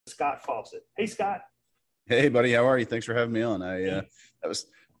Scott Fawcett. Hey, Scott. Hey, buddy, how are you? Thanks for having me on. That was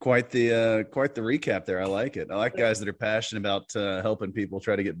quite the recap there. I like it. I like guys that are passionate about helping people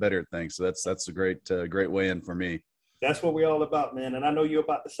try to get better at things. So that's a great way in for me. That's what we're all about, man. And I know you're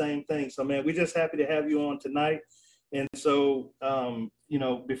about the same thing. So, man, we're just happy to have you on tonight. And so,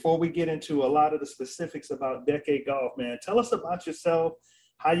 before we get into a lot of the specifics about Decade Golf, man, tell us about yourself,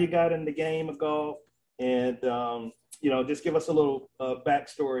 how you got in the game of golf, and, just give us a little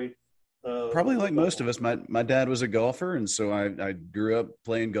backstory. Probably like most of us, my dad was a golfer, and so I grew up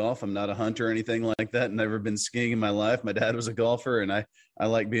playing golf. I'm not a hunter or anything like that. Never been skiing in my life. My dad was a golfer, and I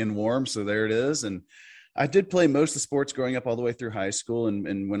like being warm, so there it is. And I did play most of the sports growing up all the way through high school,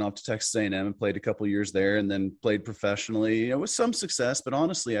 and went off to Texas A&M and played a couple years there, and then played professionally, with some success. But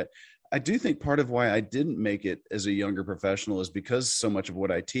honestly, I do think part of why I didn't make it as a younger professional is because so much of what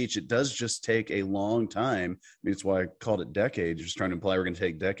I teach, it does just take a long time. I mean, it's why I called it decades, just trying to imply we're going to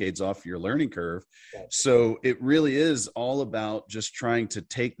take decades off your learning curve. So it really is all about just trying to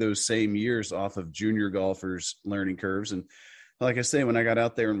take those same years off of junior golfers' learning curves. And like I say, when I got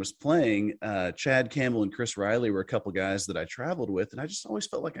out there and was playing, Chad Campbell and Chris Riley were a couple guys that I traveled with, and I just always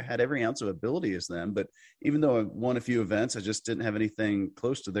felt like I had every ounce of ability as them. But even though I won a few events, I just didn't have anything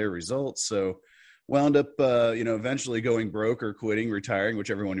close to their results. So wound up, eventually going broke or quitting, retiring,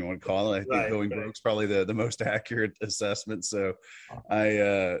 whichever one you want to call it. I think going broke is probably the most accurate assessment. So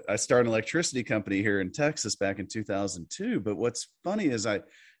I started an electricity company here in Texas back in 2002. But what's funny is I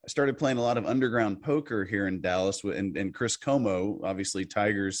started playing a lot of underground poker here in Dallas, and Chris Como, obviously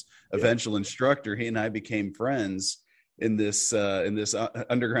Tiger's eventual instructor. He and I became friends in this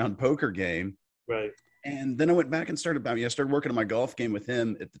underground poker game. Right. And then I went back and started working on my golf game with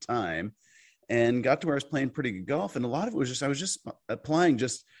him at the time, and got to where I was playing pretty good golf. And a lot of it was I was just applying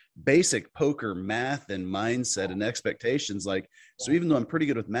just basic poker math and mindset and expectations. So even though I'm pretty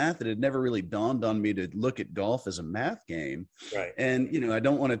good with math, it had never really dawned on me to look at golf as a math game. Right. And, I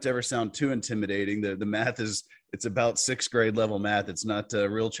don't want it to ever sound too intimidating. The math it's about sixth grade level math. It's not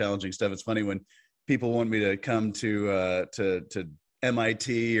real challenging stuff. It's funny when people want me to come to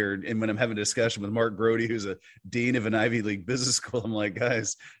MIT and when I'm having a discussion with Mark Brody, who's a dean of an Ivy League business school, I'm like,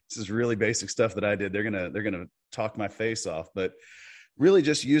 guys, this is really basic stuff that I did. They're going to talk my face off. But really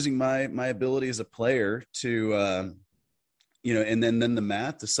just using my ability as a player to, and then the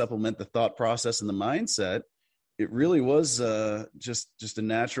math to supplement the thought process and the mindset. It really was just a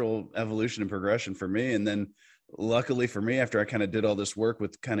natural evolution and progression for me. And then luckily for me, after I kind of did all this work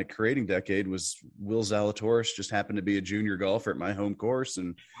with kind of creating Decade, was Will Zalatoris just happened to be a junior golfer at my home course.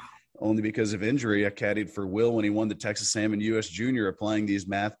 And only because of injury, I caddied for Will when he won the Texas A&M US Junior, applying these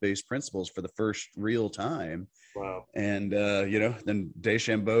math-based principles for the first real time. Wow. And, then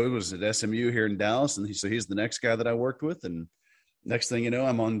DeChambeau was at SMU here in Dallas. And he's the next guy that I worked with. And next thing you know,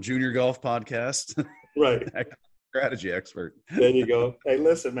 I'm on Junior Golf Podcast. Right. Strategy expert. There you go. Hey,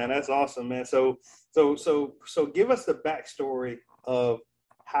 listen, man, that's awesome, man. So give us the backstory of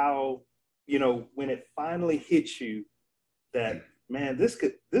how, when it finally hits you that, man, this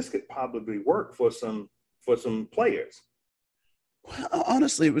could probably work for some players. Well,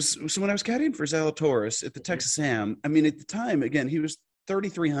 honestly, it was so when I was caddying for Zalatoris at the Texas A&M. I mean, at the time, again, he was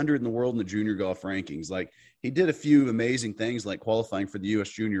 3,300 in the world in the junior golf rankings. Like, he did a few amazing things, like qualifying for the U.S.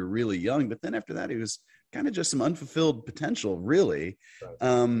 Junior really young. But then after that, he was kind of just some unfulfilled potential, really.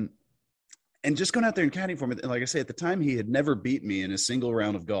 Right. And just going out there and caddying for him. And like I say, at the time, he had never beat me in a single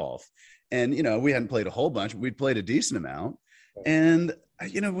round of golf. And, we hadn't played a whole bunch. We'd played a decent amount. Right. And,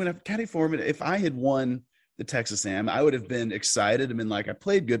 when I caddied for him, if I had won the Texas A&M, I would have been excited. I mean, like, I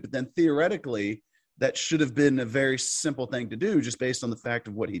played good, but then theoretically that should have been a very simple thing to do just based on the fact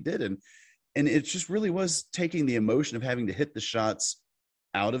of what he did. And it just really was taking the emotion of having to hit the shots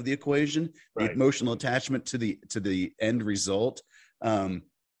out of the equation, right. The emotional attachment to the end result.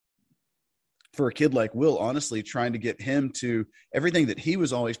 For a kid like Will, honestly, trying to get him to everything that he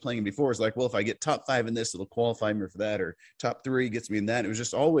was always playing before is like, well, if I get top 5 in this, it'll qualify me for that, or top 3 gets me in that. It was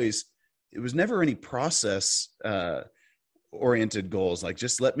just always, it was never any process oriented goals. Like,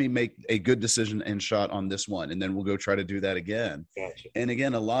 just let me make a good decision and shot on this one, and then we'll go try to do that again. Gotcha. And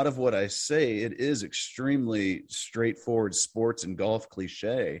again, a lot of what I say, it is extremely straightforward sports and golf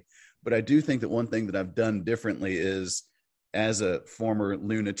cliche, but I do think that one thing that I've done differently is, as a former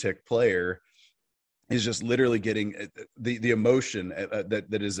lunatic player, is just literally getting the emotion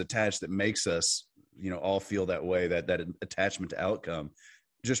that is attached that makes us, all feel that way, that attachment to outcome.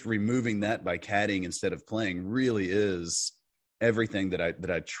 Just removing that by caddying instead of playing really is everything that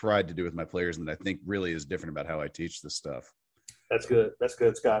I tried to do with my players, and that I think really is different about how I teach this stuff. That's good. That's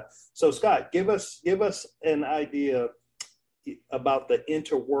good, Scott. So, Scott, give us an idea about the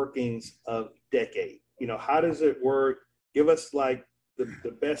interworkings of Decade. You know, how does it work? Give us like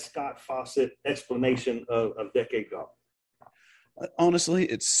the best Scott Fawcett explanation of Decade Golf. Honestly,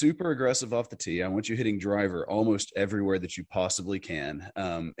 it's super aggressive off the tee. I want you hitting driver almost everywhere that you possibly can.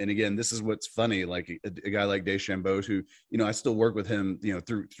 And again, this is what's funny. Like a guy like DeChambeau, who, you know, I still work with him, you know,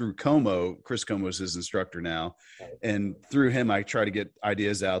 through Como. Chris Como is his instructor now. And through him, I try to get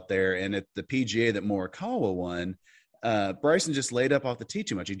ideas out there. And at the PGA that Morikawa won, Bryson just laid up off the tee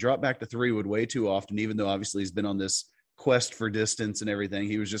too much. He dropped back to 3-wood way too often, even though obviously he's been on this quest for distance and everything.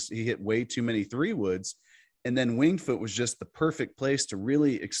 He hit way too many 3-woods. And then Winged Foot was just the perfect place to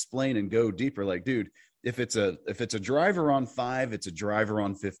really explain and go deeper. Like, dude, if it's a driver on 5, it's a driver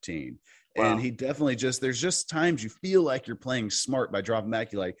on 15. Wow. And he definitely there's just times you feel like you're playing smart by dropping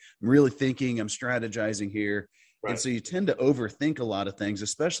back. You're like, I'm really thinking, I'm strategizing here. Right. And so you tend to overthink a lot of things,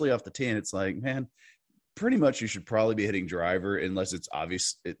 especially off the tee. And it's like, man, pretty much you should probably be hitting driver unless it's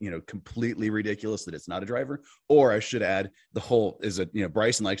obvious, you know, completely ridiculous that it's not a driver. Or I should add, the hole is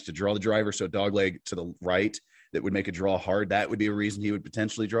Bryson likes to draw the driver. So dog leg to the right, that would make a draw hard. That would be a reason he would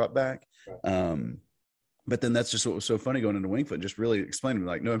potentially drop back. Right. But then that's just what was so funny going into Winged Foot, just really explaining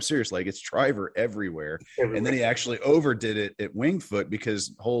like, no, I'm serious. Like it's driver everywhere. And then he actually overdid it at Winged Foot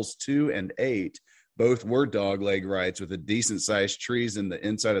because holes 2 and 8 both were dog leg rights with a decent sized trees in the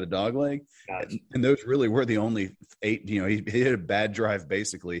inside of the dog leg. Gotcha. And those really were the only 8, you know, he hit a bad drive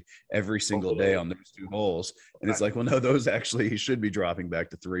basically every single day on those 2 holes. And it's like, well, no, those actually, he should be dropping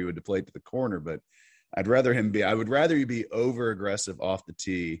back to 3 with the plate to the corner, but I would rather you be over aggressive off the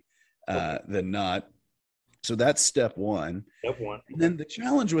tee than not. So that's step one. And then the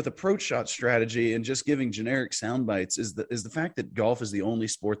challenge with approach shot strategy and just giving generic sound bites is the fact that golf is the only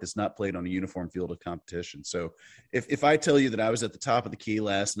sport that's not played on a uniform field of competition. So if I tell you that I was at the top of the key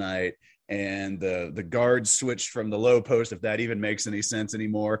last night and the guards switched from the low post, if that even makes any sense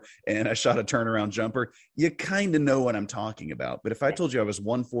anymore, and I shot a turnaround jumper, you kind of know what I'm talking about. But if I told you I was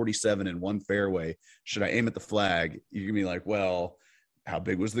 147 in one fairway, should I aim at the flag? You're gonna be like, well, how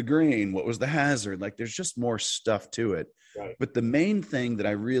big was the green? What was the hazard? Like there's just more stuff to it. Right. But the main thing that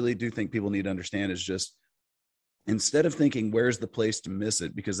I really do think people need to understand is just instead of thinking where's the place to miss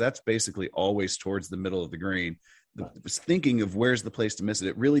it, because that's basically always towards the middle of the green, thinking of where's the place to miss it,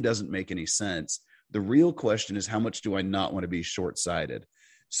 it really doesn't make any sense. The real question is how much do I not want to be short-sighted?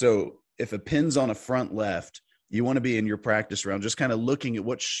 So if a pin's on a front left, you want to be in your practice round just kind of looking at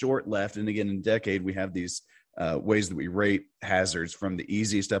what's short left. And again, in Decade, we have these ways that we rate hazards from the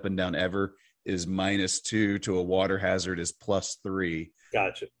easiest up and down ever is -2 to a water hazard is +3.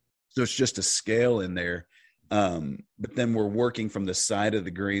 Gotcha. So it's just a scale in there. But then we're working from the side of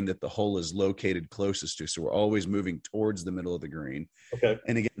the green that the hole is located closest to. So we're always moving towards the middle of the green. Okay.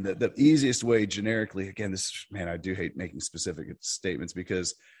 And again, the easiest way generically, again, I do hate making specific statements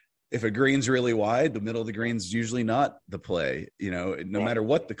because if a green's really wide, the middle of the green's usually not the play, no matter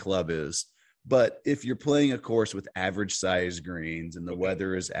what the club is. But if you're playing a course with average size greens and the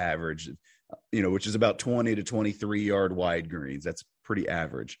weather is average, which is about 20 to 23 yard wide greens, that's pretty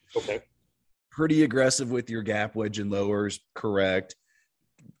average. Okay. Pretty aggressive with your gap wedge and lowers, correct.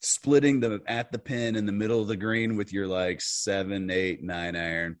 Splitting at the pin in the middle of the green with your 7, 8, 9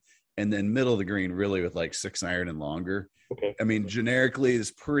 iron, and then middle of the green really with 6 iron and longer. Okay. I mean, generically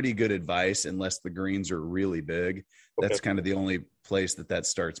is pretty good advice unless the greens are really big. That's kind of the only place that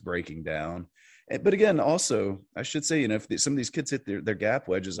starts breaking down. But again, also, I should say, if some of these kids hit their gap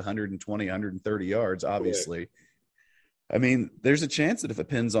wedges 120, 130 yards, obviously. I mean, there's a chance that if a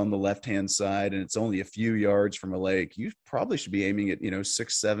pin's on the left-hand side and it's only a few yards from a lake, you probably should be aiming at,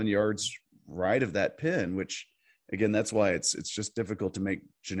 6, 7 yards right of that pin, which, again, that's why it's just difficult to make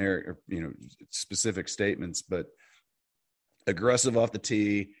generic or, specific statements. But aggressive off the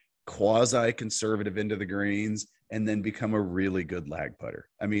tee, quasi-conservative into the greens, and then become a really good lag putter.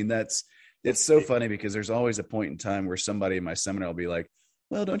 I mean, it's so funny because there's always a point in time where somebody in my seminar will be like,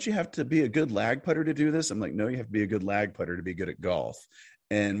 well, don't you have to be a good lag putter to do this? I'm like, no, you have to be a good lag putter to be good at golf.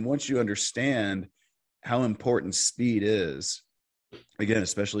 And once you understand how important speed is, again,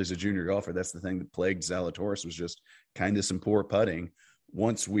 especially as a junior golfer, that's the thing that plagued Zalatoris was just kind of some poor putting.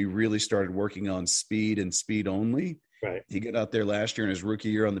 Once we really started working on speed and speed only, right. He got out there last year in his rookie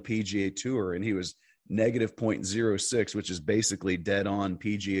year on the PGA Tour, and he was -0.06, which is basically dead on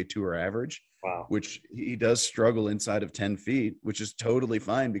PGA Tour average. Wow. Which he does struggle inside of 10 feet, which is totally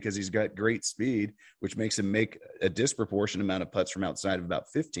fine because he's got great speed, which makes him make a disproportionate amount of putts from outside of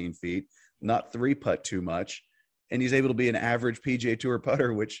about 15 feet, not 3-putt too much. And he's able to be an average PGA Tour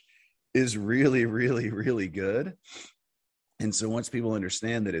putter, which is really, really, really good. And so once people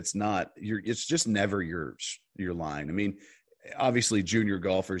understand that it's just never your line. I mean, Obviously junior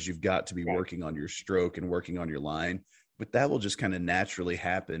golfers, you've got to be Right. working on your stroke and working on your line, but that will just kind of naturally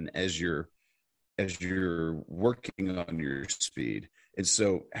happen as you're working on your speed. And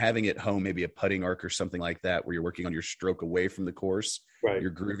so having at home, maybe a putting arc or something like that, where you're working on your stroke away from the course, Right.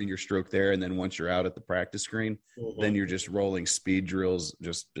 you're grooving your stroke there. And then once you're out at the practice green, then you're just rolling speed drills,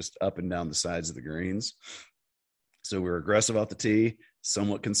 just up and down the sides of the greens. So we're aggressive off the tee,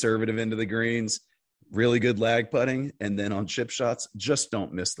 somewhat conservative into the greens, really good lag putting. And then on chip shots, just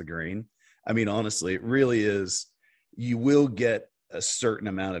don't miss the green. I mean, honestly, it really is. You will get a certain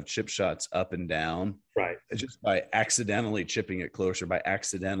amount of chip shots up and down, Right. just by accidentally chipping it closer, by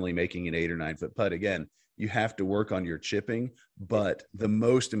accidentally making an 8 or 9 foot putt. Again, you have to work on your chipping, but the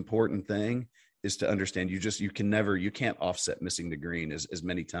most important thing is to understand you can't offset missing the green as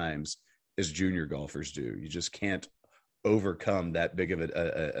many times as junior golfers do. You just can't overcome that big of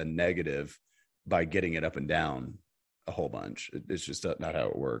a negative by getting it up and down a whole bunch. It's just not how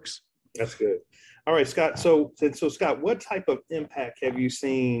it works. That's good. All right, Scott. So Scott, what type of impact have you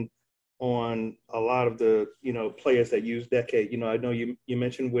seen on a lot of the, players that use Decade? I know you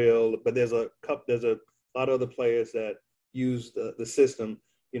mentioned Will, but there's a lot of other players that use the system.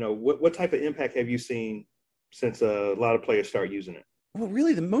 What type of impact have you seen since a lot of players start using it? Well,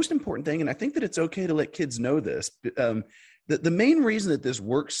 really, the most important thing, and I think that it's okay to let kids know this, the main reason that this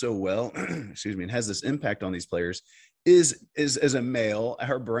works so well, excuse me, and has this impact on these players is as a male,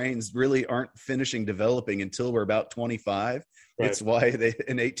 our brains really aren't finishing developing until we're about 25. Right. It's why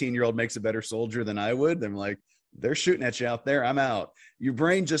an 18-year-old makes a better soldier than I would. They're like, they're shooting at you out there, I'm out. Your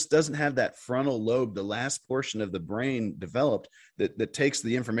brain just doesn't have that frontal lobe, the last portion of the brain developed that takes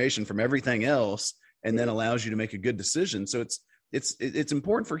the information from everything else and then allows you to make a good decision. So it's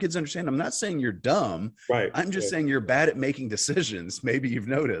important for kids to understand. I'm not saying you're dumb. Right. I'm just saying you're bad at making decisions. Maybe you've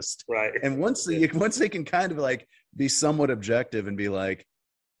noticed. Right. And once they can kind of like be somewhat objective and be like,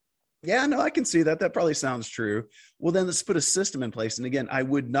 yeah, no, I can see that. That probably sounds true. Well, then let's put a system in place. And again, I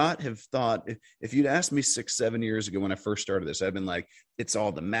would not have thought if you'd asked me 6-7 years ago when I first started this, I've been like, it's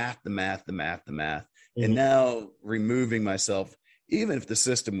all the math. Mm-hmm. And now removing myself, even if the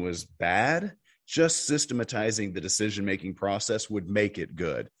system was bad, just systematizing the decision-making process would make it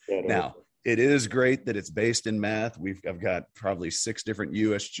good. Now, it is great that it's based in math. I've got probably 6 different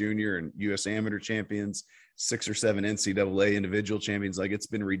U.S. junior and U.S. amateur champions, 6 or 7 NCAA individual champions. Like, it's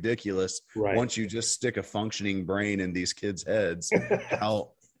been ridiculous. Right. Once you just stick a functioning brain in these kids' heads,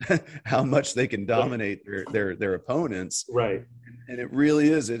 how much they can dominate their opponents. Right. And it really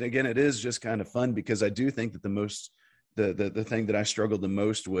is. And again, it is just kind of fun, because I do think that the thing that I struggled the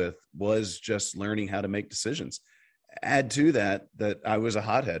most with was just learning how to make decisions. Add to that I was a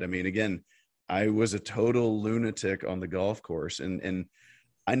hothead. I mean, again, I was a total lunatic on the golf course, and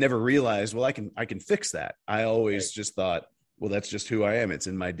I never realized, well, I can fix that. I always just thought, well, that's just who I am. It's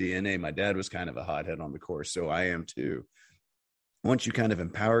in my DNA. My dad was kind of a hothead on the course, so I am too. Once you kind of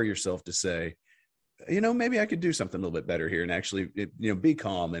empower yourself to say, maybe I could do something a little bit better here and actually, be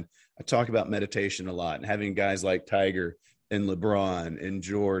calm. And I talk about meditation a lot, and having guys like Tiger and LeBron and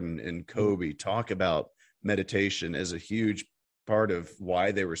Jordan and Kobe talk about meditation as a huge part of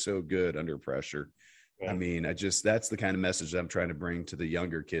why they were so good under pressure. Right. I mean, that's the kind of message that I'm trying to bring to the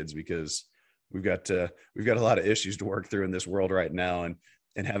younger kids, because we've got a lot of issues to work through in this world right now.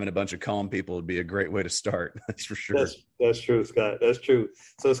 And having a bunch of calm people would be a great way to start. That's for sure. That's true, Scott. That's true.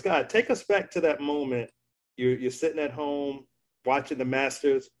 So, Scott, take us back to that moment. You're sitting at home watching the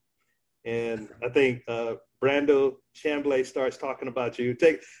Masters, and I think Brandel Chamblee starts talking about you.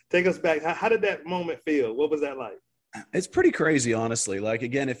 Take us back. How did that moment feel? What was that like? It's pretty crazy, honestly. Like,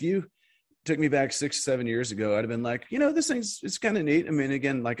 again, if you took me back 6-7 years ago, I'd have been like, this it's kind of neat. I mean,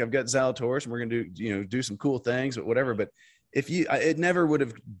 again, like, I've got Zalatoris and we're going to do some cool things, but whatever. But it never would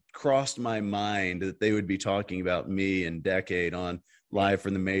have crossed my mind that they would be talking about me and Decade on Live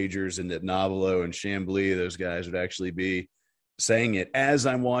from the Majors, and that Nobilo and Chamblee, those guys, would actually be saying it as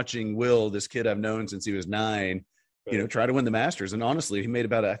I'm watching Will, this kid I've known since he was 9, try to win the Masters. And honestly, he made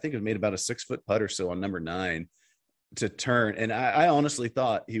about a 6-foot putt or so on number 9 to turn. And I honestly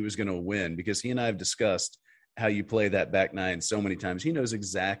thought he was going to win, because he and I have discussed how you play that back 9 so many times. He knows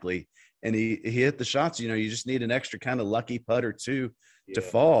exactly. And he hit the shots. You just need an extra kind of lucky putt or two to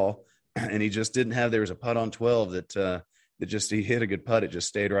fall. And he just didn't have. There was a putt on 12 that he hit a good putt. It just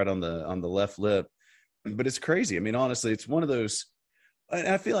stayed right on the left lip. But it's crazy. I mean, honestly, it's one of those.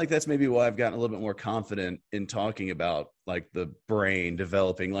 I feel like that's maybe why I've gotten a little bit more confident in talking about, like, the brain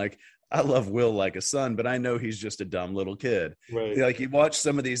developing. Like, I love Will like a son, but I know he's just a dumb little kid. Right. Like, you watch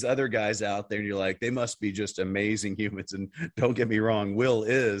some of these other guys out there and you're like, they must be just amazing humans. And don't get me wrong, Will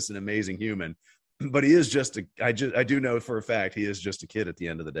is an amazing human, but he is just I do know for a fact he is just a kid at the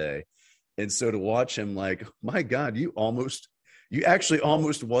end of the day. And so to watch him, like, my God, you actually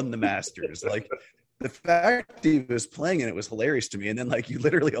almost won the Masters. Like, the fact he was playing it was hilarious to me. And then, like, you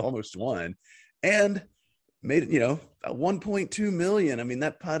literally almost won and made it, 1.2 million. I mean,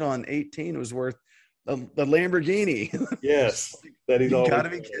 that putt on 18 was worth a Lamborghini. Yes. That You got to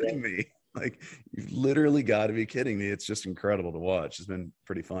be kidding me. Like, you've literally got to be kidding me. It's just incredible to watch. It's been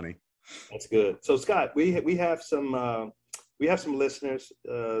pretty funny. That's good. So, Scott, we have some listeners,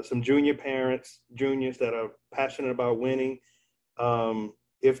 some juniors that are passionate about winning. Do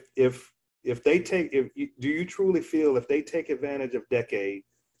you truly feel if they take advantage of Decade,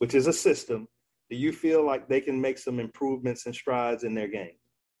 which is a system, do you feel like they can make some improvements and strides in their game?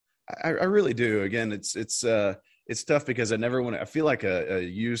 I really do. Again, it's tough because I feel like a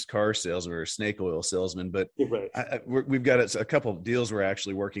used car salesman or a snake oil salesman, but right. We've got a couple of deals we're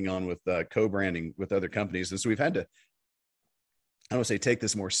actually working on with co-branding with other companies. And so we've had to, I don't want to say take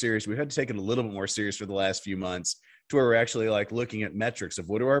this more serious. We've had to take it a little bit more serious for the last few months to where we're actually like looking at metrics of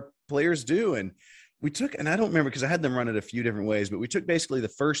what do our players do. And I don't remember because I had them run it a few different ways, but we took basically the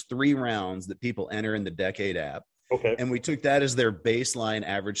first 3 rounds that people enter in the Decade app. Okay. And we took that as their baseline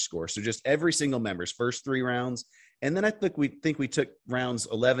average score. So just every single member's first 3 rounds. And then I think we took rounds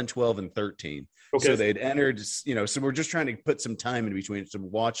 11, 12, and 13. Okay. So they'd entered, so we're just trying to put some time in between to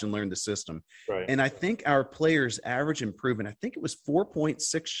watch and learn the system. Right. And I think our players' average improvement, I think it was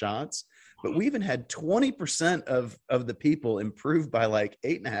 4.6 shots, but we even had 20% of the people improve by like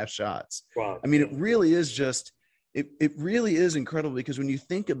 8.5 shots. Wow. I mean, it really is just, it really is incredible because when you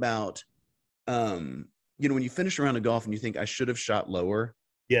think about, when you finish a round of golf and you think I should have shot lower.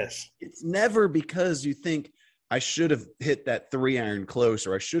 Yes. It's never because you think I should have hit that 3-iron close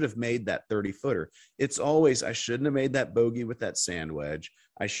or I should have made that 30-footer. It's always, I shouldn't have made that bogey with that sand wedge.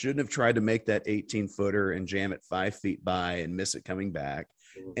 I shouldn't have tried to make that 18-footer and jam it 5 feet by and miss it coming back.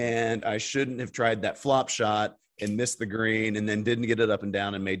 And I shouldn't have tried that flop shot and missed the green and then didn't get it up and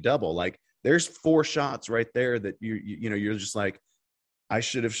down and made double. Like there's 4 shots right there that you're just like, I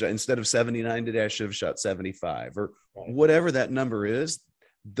should have shot instead of 79 today, I should have shot 75 or whatever that number is.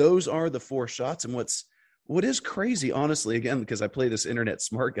 Those are the 4 shots. And what is crazy, honestly, again, because I play this internet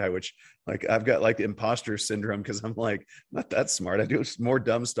smart guy, which like I've got like the imposter syndrome because I'm like not that smart. I do more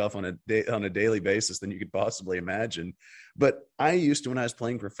dumb stuff on a daily basis than you could possibly imagine. But I used to, when I was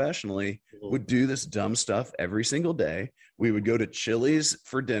playing professionally, would do this dumb stuff every single day. We would go to Chili's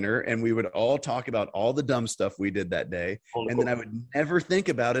for dinner and we would all talk about all the dumb stuff we did that day. And then I would never think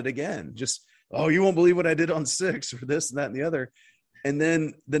about it again. Just, oh, you won't believe what I did on 6 or this and that and the other. And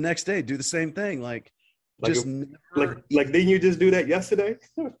then the next day, do the same thing. Like didn't you just do that yesterday?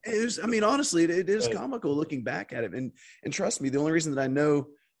 Honestly, it is comical looking back at it. And trust me, the only reason that I know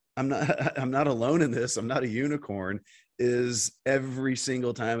I'm not alone in this, I'm not a unicorn, is every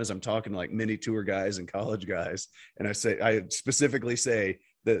single time as I'm talking to like mini tour guys and college guys, and I specifically say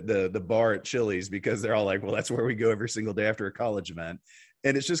the bar at Chili's because they're all like, well, that's where we go every single day after a college event.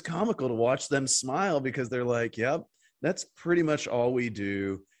 And it's just comical to watch them smile because they're like, yep, that's pretty much all we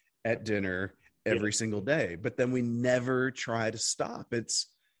do at dinner every single day. But then we never try to stop. It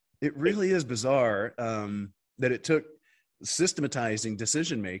really is bizarre that it took systematizing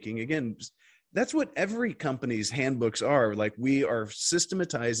decision-making. Again, that's what every company's handbooks are. Like we are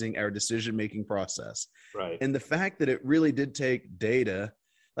systematizing our decision-making process. Right. And the fact that it really did take data,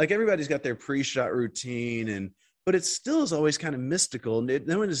 like everybody's got their pre-shot routine but it still is always kind of mystical.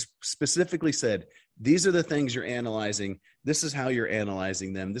 No one has specifically said, these are the things you're analyzing. This is how you're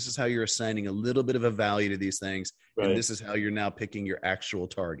analyzing them. This is how you're assigning a little bit of a value to these things. Right. And this is how you're now picking your actual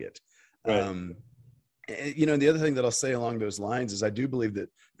target. Right. The other thing that I'll say along those lines is I do believe that,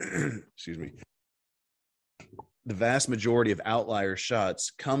 excuse me, the vast majority of outlier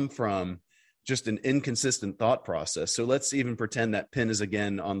shots come from just an inconsistent thought process. So let's even pretend that pin is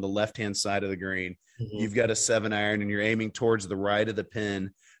again on the left-hand side of the green. Mm-hmm. You've got a 7-iron and you're aiming towards the right of the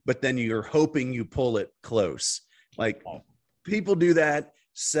pin, but then you're hoping you pull it close. Like people do that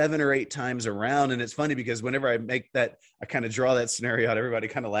 7 or 8 times around. And it's funny because whenever I make that, I kind of draw that scenario out, everybody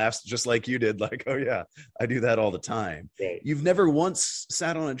kind of laughs just like you did. Like, oh yeah, I do that all the time. Right. You've never once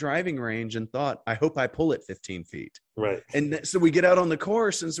sat on a driving range and thought, I hope I pull it 15 feet. Right. And so we get out on the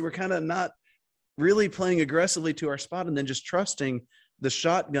course and so we're kind of not really playing aggressively to our spot and then just trusting the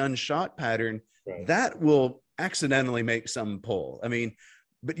shotgun shot pattern. Right. That will accidentally make some pull. I mean,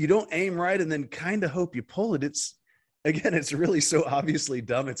 but you don't aim right and then kind of hope you pull it. It's really so obviously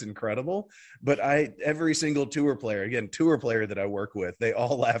dumb. It's incredible. But every single tour player that I work with, they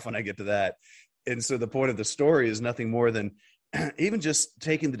all laugh when I get to that. And so the point of the story is nothing more than even just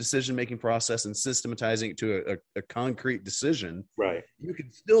taking the decision-making process and systematizing it to a concrete decision, right? You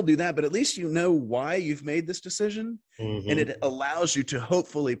can still do that, but at least you know why you've made this decision. And it allows you to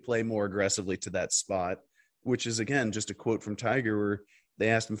hopefully play more aggressively to that spot, which is, again, just a quote from Tiger where they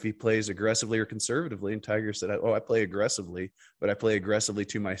asked him if he plays aggressively or conservatively. And Tiger said, I play aggressively, but I play aggressively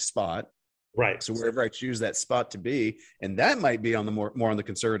to my spot. Right. So wherever I choose that spot to be, and that might be on the more on the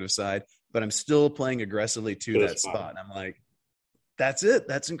conservative side, but I'm still playing aggressively to that spot. And I'm like, that's it.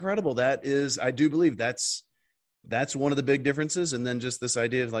 That's incredible. That is, I do believe that's one of the big differences. And then just this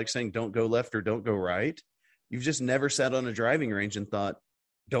idea of like saying, don't go left or don't go right. You've just never sat on a driving range and thought,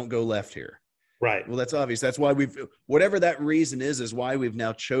 don't go left here. Right. Well, that's obvious. That's why whatever that reason is why we've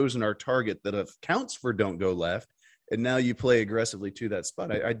now chosen our target that accounts for don't go left. And now you play aggressively to that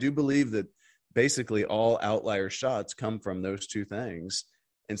spot. I do believe that basically all outlier shots come from those two things.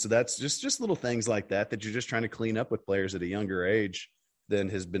 And so that's just little things like that you're just trying to clean up with players at a younger age than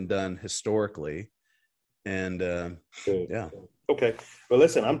has been done historically. And yeah. Okay. Well,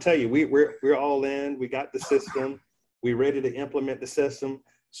 listen, I'm telling you, we're all in. We got the system. We're ready to implement the system.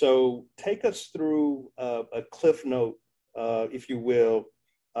 So take us through a cliff note, if you will,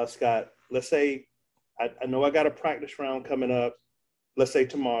 Scott. Let's say I know I got a practice round coming up. Let's say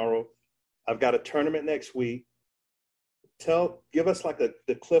tomorrow. I've got a tournament next week. Give us like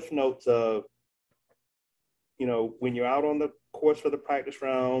the cliff notes of, when you're out on the course for the practice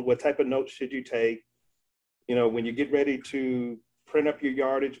round, what type of notes should you take? When you get ready to print up your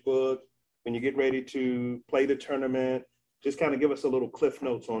yardage book, when you get ready to play the tournament, just kind of give us a little cliff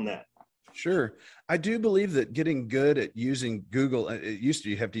notes on that. Sure. I do believe that getting good at using Google, it used to,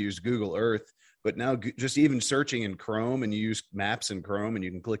 you have to use Google Earth, but now just even searching in Chrome, and you use maps in Chrome and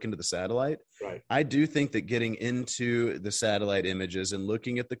you can click into the satellite. Right. I do think that getting into the satellite images and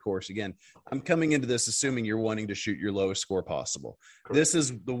looking at the course, again, I'm coming into this assuming you're wanting to shoot your lowest score possible. Correct. This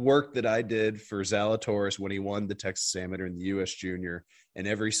is the work that I did for Zalatoris when he won the Texas Amateur and the US Junior and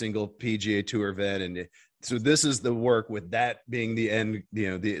every single PGA Tour event. And so this is the work with that being the end,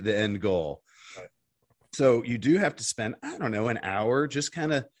 the end goal. Right. So you do have to spend, I don't know, an hour just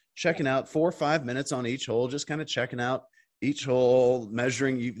kind of checking out 4 or 5 minutes on each hole, just kind of checking out each hole,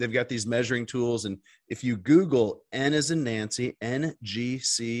 measuring. They've got these measuring tools. And if you Google N as in Nancy,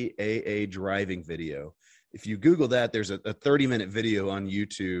 NGCAA driving video, if you Google that, there's a 30-minute video on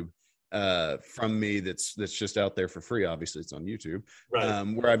YouTube from me that's just out there for free. Obviously it's on YouTube, right.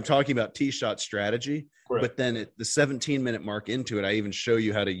 Where I'm talking about tee shot strategy. Correct. But then at the 17-minute mark into it, I even show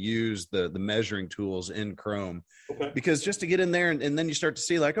you how to use the measuring tools in Chrome. Okay. Because just to get in there and then you start to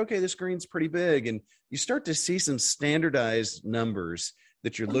see like, okay, this green's pretty big, and you start to see some standardized numbers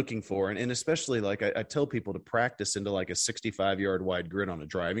that you're looking for. And especially like I tell people to practice into like a 65-yard wide grid on a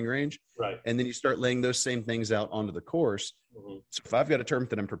driving range. Right. And then you start laying those same things out onto the course. Mm-hmm. So if I've got a tournament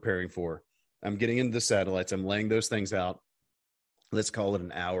that I'm preparing for, I'm getting into the satellites, I'm laying those things out. Let's call it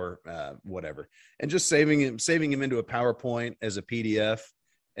an hour, whatever. And just saving him into a PowerPoint as a PDF,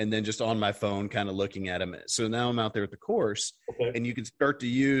 and then just on my phone, kind of looking at them. So now I'm out there at the course, okay. And you can start to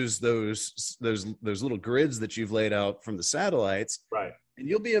use those little grids that you've laid out from the satellites. Right. And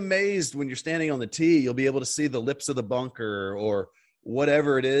you'll be amazed when you're standing on the tee, you'll be able to see the lips of the bunker or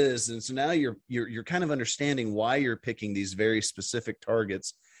whatever it is. And so now you're kind of understanding why you're picking these very specific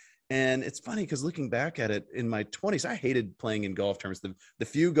targets. And it's funny because looking back at it in my 20s, I hated playing in golf tournaments. The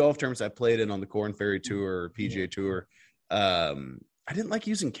few golf tournaments I played in on the Korn Ferry Tour or PGA Tour, I didn't like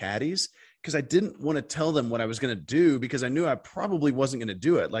using caddies because I didn't want to tell them what I was going to do because I knew I probably wasn't going to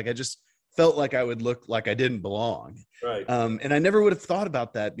do it. Like I just felt like I would look like I didn't belong. Right. And I never would have thought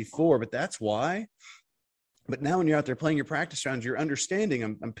about that before, but that's why. But now when you're out there playing your practice rounds, you're understanding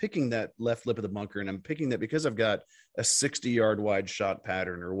I'm picking that left lip of the bunker, and I'm picking that because I've got a 60-yard wide shot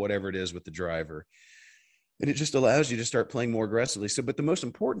pattern or whatever it is with the driver. And it just allows you to start playing more aggressively. So, but the most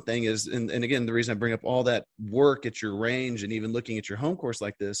important thing is, and again, the reason I bring up all that work at your range and even looking at your home course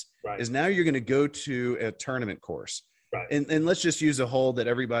like this, right. Is now you're going to go to a tournament course. Right. And let's just use a hole that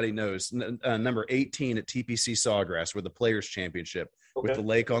everybody knows, number 18 at TPC Sawgrass, with the Players Championship, okay. With the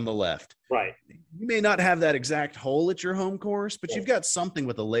lake on the left. Right. You may not have that exact hole at your home course, but you've got something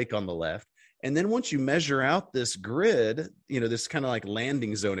with a lake on the left. And then once you measure out this grid, this kind of like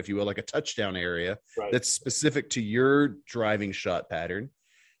landing zone, if you will, like a touchdown area, right. That's specific to your driving shot pattern,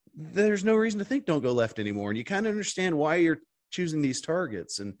 there's no reason to think don't go left anymore. And you kind of understand why you're choosing these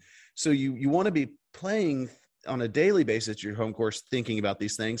targets. And so you want to be playing on a daily basis at your home course, thinking about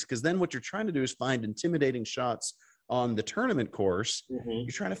these things, because then what you're trying to do is find intimidating shots on the tournament course. Mm-hmm. You're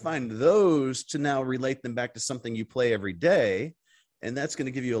trying to find those to now relate them back to something you play every day. And that's going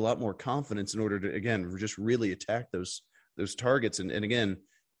to give you a lot more confidence in order to, again, just really attack those targets and again,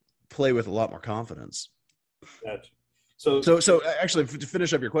 play with a lot more confidence. Gotcha. So actually, to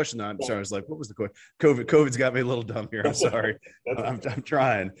finish up your question, though, I'm sorry. I was like, what was the question? COVID's got me a little dumb here. I'm sorry. I'm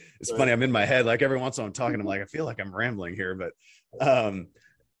trying. It's funny. I'm in my head. Like every once in a while I'm talking, I'm like, I feel like I'm rambling here, but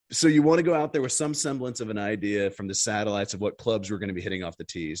so you want to go out there with some semblance of an idea from the satellites of what clubs we're going to be hitting off the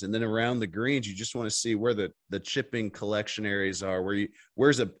tees. And then around the greens, you just want to see where the chipping collection areas are,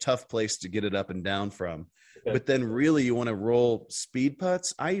 where's a tough place to get it up and down from. Okay. But then really you want to roll speed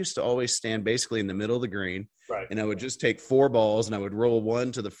putts. I used to always stand basically in the middle of the green. Right. And I would just take 4 balls and I would roll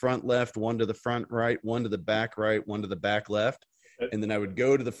one to the front left, one to the front right, one to the back right, one to the back left. Okay. And then I would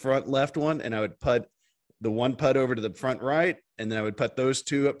go to the front left one and I would putt the one putt over to the front right. And then I would putt those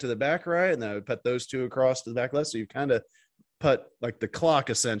 2 up to the back right. And then I would putt those 2 across to the back left. So you kind of putt like the clock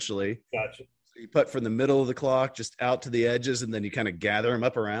essentially. Gotcha. So you putt from the middle of the clock just out to the edges and then you kind of gather them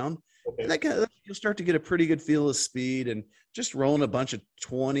up around. Okay. And you'll start to get a pretty good feel of speed and just rolling a bunch of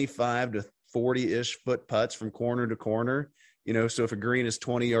 25 to 40-ish foot putts from corner to corner. So if a green is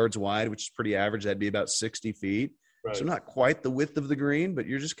 20 yards wide, which is pretty average, that'd be about 60 feet. Right. So not quite the width of the green, but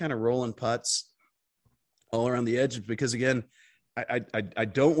you're just kind of rolling putts all around the edge because, again, I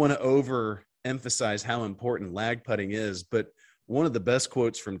don't want to overemphasize how important lag putting is, but one of the best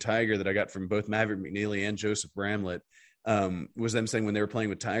quotes from Tiger that I got from both Maverick McNeely and Joseph Bramlett was them saying when they were playing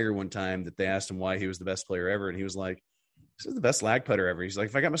with Tiger one time that they asked him why he was the best player ever. And he was like, this is the best lag putter ever. He's like,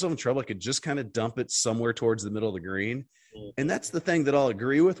 if I got myself in trouble, I could just kind of dump it somewhere towards the middle of the green. Mm-hmm. And that's the thing that I'll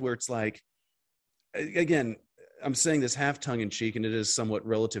agree with, where it's like, again, I'm saying this half tongue in cheek and it is somewhat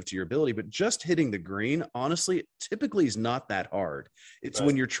relative to your ability, but just hitting the green, honestly, typically is not that hard. It's right.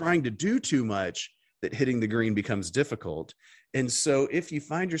 When you're trying to do too much that hitting the green becomes difficult. And so if you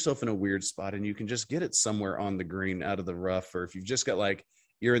find yourself in a weird spot and you can just get it somewhere on the green out of the rough, or if you've just got like,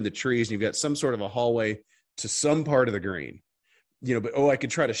 you're in the trees and you've got some sort of a hallway to some part of the green, but, I could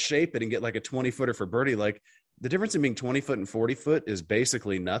try to shape it and get like a 20-footer for birdie. Like the difference in being 20 foot and 40 foot is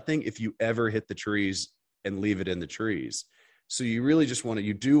basically nothing if you ever hit the trees and leave it in the trees. So you really just want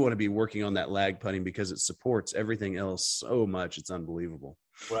to be working on that lag putting because it supports everything else so much. It's unbelievable.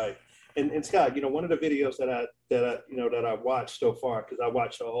 Right. And Scott, one of the videos that I watched so far, because I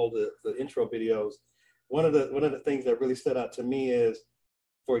watched all the intro videos, one of the things that really stood out to me is,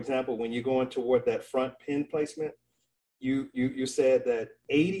 for example, when you're going toward that front pin placement, you said that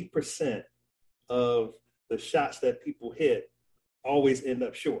 80% of the shots that people hit always end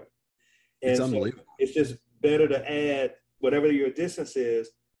up short. And it's unbelievable. So it's just better to add whatever your distance is,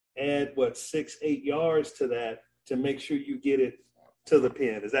 add 6-8 yards to that to make sure you get it to the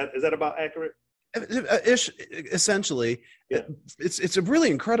pin. Is that about accurate? Essentially, yeah. It's a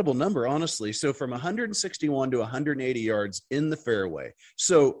really incredible number, honestly. So from 161 to 180 yards in the fairway.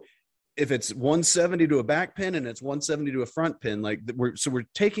 So if it's 170 to a back pin and it's 170 to a front pin, we're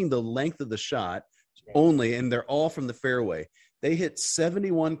taking the length of the shot only, and they're all from the fairway. They hit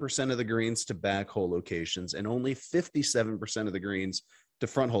 71% of the greens to back hole locations and only 57% of the greens to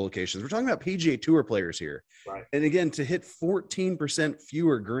front hole locations. We're talking about PGA Tour players here. Right. And again, to hit 14%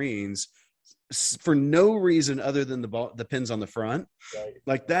 fewer greens for no reason other than the pins on the front, right.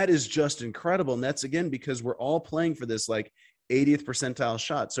 Like that is just incredible. And that's, again, because we're all playing for this 80th percentile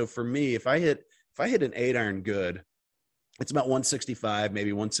shot. So for me, if I hit an 8-iron good, it's about 165,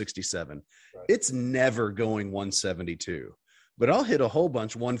 maybe 167. Right. It's never going 172. But I'll hit a whole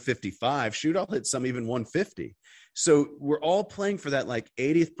bunch 155. Shoot, I'll hit some even 150. So we're all playing for that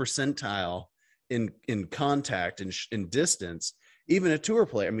 80th percentile in contact and in distance. Even a tour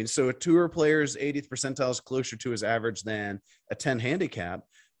player. I mean, so a tour player's 80th percentile is closer to his average than a 10 handicap,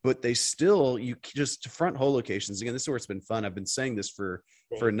 but they still, you just front hole locations. Again, this is where it's been fun. I've been saying this for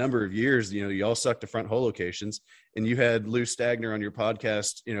a number of years. You all suck to front hole locations, and you had Lou Stagner on your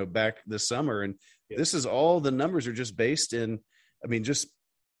podcast, back this summer. And this is all the numbers are just based in, just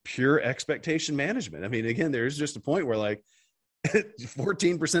pure expectation management. Again, there's just a point where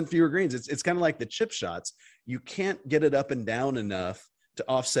 14% fewer greens. It's kind of like the chip shots. You can't get it up and down enough to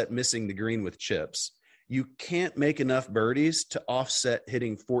offset missing the green with chips. You can't make enough birdies to offset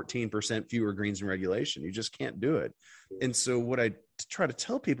hitting 14% fewer greens in regulation. You just can't do it. And so what I try to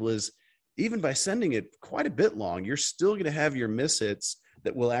tell people is, even by sending it quite a bit long, you're still going to have your miss hits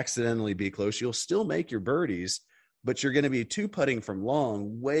that will accidentally be close. You'll still make your birdies, but you're going to be two putting from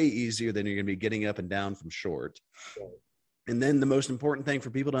long way easier than you're going to be getting up and down from short. Right. And then the most important thing for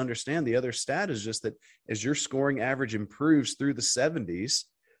people to understand, the other stat is just that as your scoring average improves through the 70s,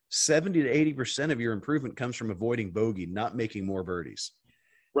 70 to 80% of your improvement comes from avoiding bogey, not making more birdies.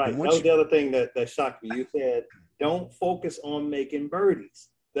 Right. That was the other thing that shocked me. You said, don't focus on making birdies.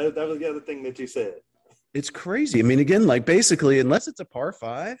 That was the other thing that you said. It's crazy. I mean, again, like basically, unless it's a par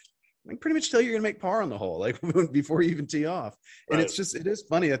five, I can pretty much tell you're going to make par on the hole, like before you even tee off. And Right. it is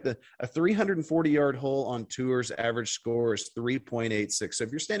funny that a 340-yard hole on tours average score is 3.86. So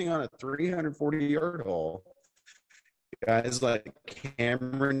if you're standing on a 340-yard hole, guys like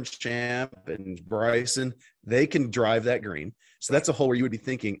Cameron Champ and Bryson, they can drive that green. So that's a hole where you would be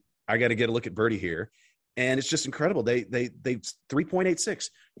thinking, I got to get a look at birdie here. And it's just incredible. They 3.86.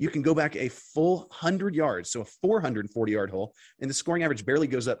 You can go back a full 100 yards, so a 440-yard hole, and the scoring average barely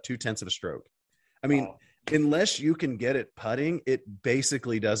goes up 0.2 of a stroke. I mean, Wow. unless you can get it putting, it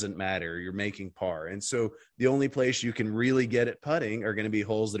basically doesn't matter. You're making par. And so the only place you can really get it putting are going to be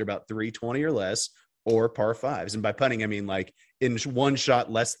holes that are about 320 or less, or par fives. And by putting, I mean like in one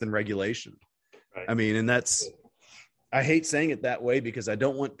shot less than regulation. Right. I mean, and that's, I hate saying it that way because I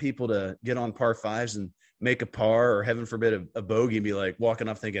don't want people to get on par fives and make a par, or heaven forbid a bogey, and be like walking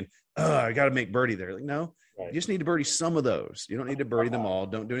off thinking, oh, I got to make birdie there. Like, no, Right. you just need to birdie some of those. You don't need to birdie them all.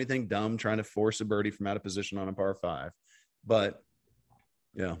 Don't do anything dumb trying to force a birdie from out of position on a par five. But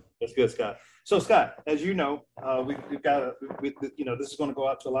yeah. That's good, Scott. So, Scott, as you know, we've got, this is going to go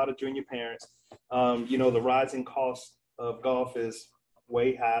out to a lot of junior parents. The rising cost of golf is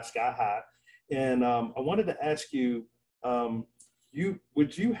way high, sky high. And I wanted to ask you,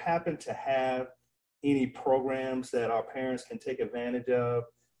 would you happen to have any programs that our parents can take advantage of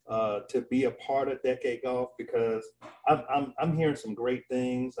to be a part of Decade Golf? Because I'm hearing some great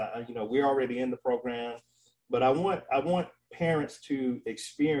things. We're already in the program, but I want parents to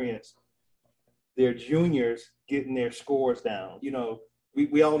experience their juniors getting their scores down.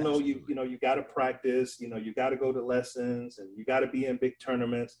 We all know you got to practice, you got to go to lessons, and you got to be in big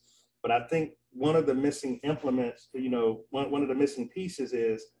tournaments. But I think one of the missing implements, one of the missing pieces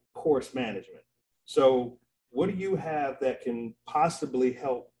is course management. So what do you have that can possibly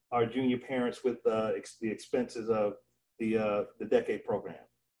help our junior parents with the expenses of the Decade program?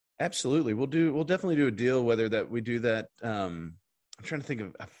 Absolutely. We'll definitely do a deal, whether that we do that. I'm trying to think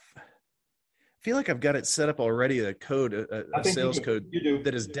of, I feel like I've got it set up already, a code, a sales code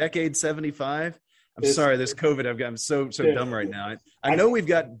that is Decade 75. Sorry, this COVID, I'm so dumb right now. I know we've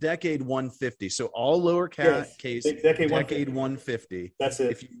got Decade 150. So all case, Decade 150. That's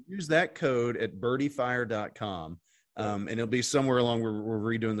it. If you use that code at birdiefire.com, and it'll be somewhere along, we're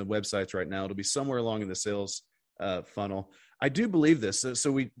redoing the websites right now. It'll be somewhere along in the sales funnel. I do believe this.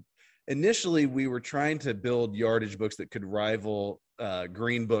 So initially we were trying to build yardage books that could rival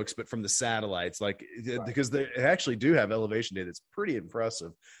green books, but from the satellites, because they actually do have elevation data. It's pretty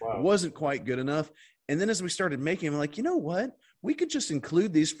impressive. Wow. It wasn't quite good enough. And then as we started making them, like, you know what, we could just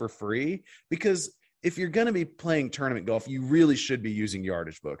include these for free, because if you're going to be playing tournament golf, you really should be using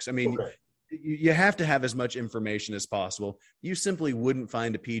yardage books. I mean, Okay. You have to have as much information as possible. You simply wouldn't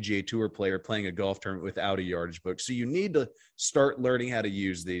find a PGA Tour player playing a golf tournament without a yardage book. So you need to start learning how to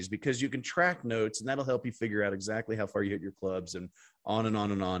use these, because you can track notes, and that'll help you figure out exactly how far you hit your clubs, and on and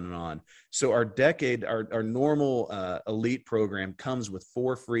on and on and on. So our normal elite program comes with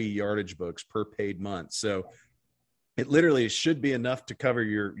 4 free yardage books per paid month. So it literally should be enough to cover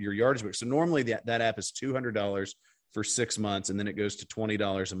your yardage book. So normally that app is $200 for 6 months, and then it goes to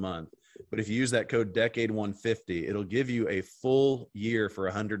 $20 a month. But if you use that code Decade150, it'll give you a full year for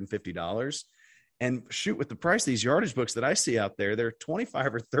 $150. And shoot, with the price of these yardage books that I see out there, they're $25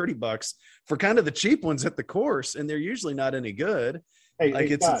 or $30 for kind of the cheap ones at the course, and they're usually not any good. Hey,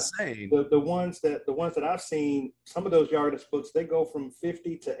 it's Scott, insane. The ones that I've seen, some of those yardage books, they go from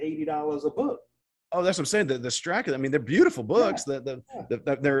 $50 to $80 a book. Oh, that's what I'm saying. The Straka, I mean, they're beautiful books. Yeah.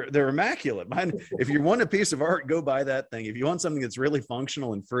 They're immaculate. If you want a piece of art, go buy that thing. If you want something that's really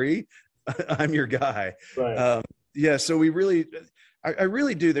functional and free, I'm your guy. Right. So I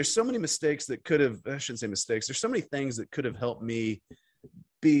really do. There's so many mistakes that could have, I shouldn't say mistakes. There's so many things that could have helped me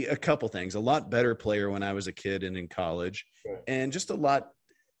be a couple things, a lot better player when I was a kid and in college, Right. and just a lot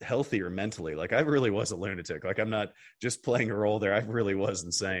healthier mentally. Like, I really was a lunatic. Like, I'm not just playing a role there. I really was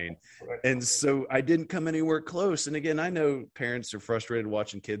insane. Right. And so I didn't come anywhere close. And again, I know parents are frustrated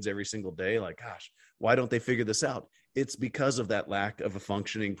watching kids every single day. Like, gosh, why don't they figure this out? It's because of that lack of a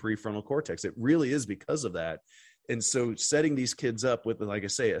functioning prefrontal cortex. It really is because of that. And so setting these kids up with, like I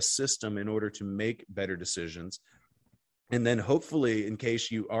say, a system in order to make better decisions. And then hopefully, in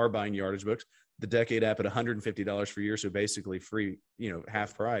case you are buying yardage books, the Decade app at $150 for a year, so basically free,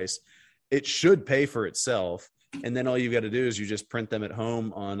 half price, it should pay for itself. And then all you've got to do is you just print them at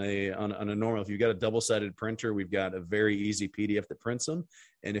home on a normal. If you've got a double-sided printer, we've got a very easy PDF that prints them.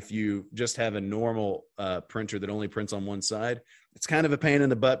 And if you just have a normal printer that only prints on one side, it's kind of a pain in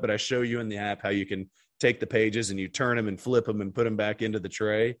the butt, but I show you in the app how you can take the pages and you turn them and flip them and put them back into the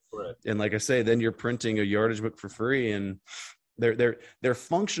tray. Right. And like I say, then you're printing a yardage book for free, and they're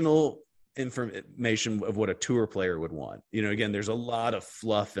functional information of what a tour player would want. You know, again, there's a lot of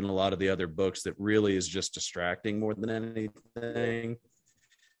fluff in a lot of the other books that really is just distracting more than anything.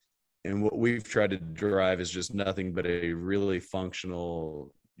 And what we've tried to drive is just nothing but a really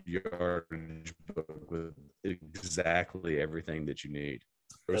functional yardage book with exactly everything that you need.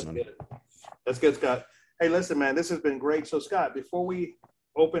 That's good, Scott. Hey, listen, man, this has been great. So, Scott, before we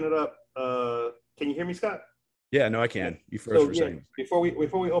open it up, can you hear me, Scott? Yeah, no, I can. You first for a second. Before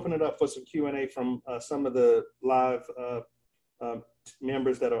we open it up for some Q&A from some of the live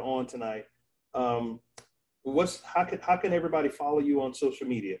members that are on tonight, how can everybody follow you on social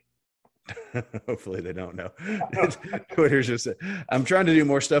media? Hopefully they don't know. Twitter's just, I'm trying to do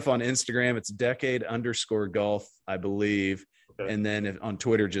more stuff on Instagram. It's decade_golf, I believe. Okay. And then on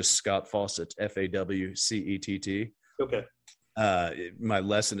Twitter, just Scott Fawcett, FAWCETT. Okay. My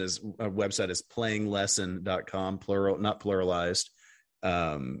website is playinglesson.com, plural, not pluralized.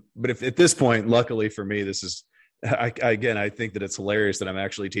 But if at this point, luckily for me, this is, I think that it's hilarious that I'm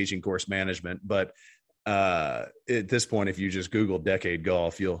actually teaching course management, but at this point, if you just Google Decade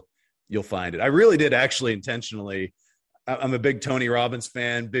Golf, you'll find it. I really did actually intentionally. I'm a big Tony Robbins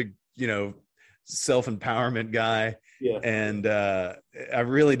fan, big, self-empowerment guy. Yeah. And I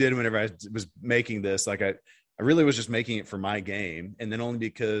really did, whenever I was making this, like I really was just making it for my game. And then only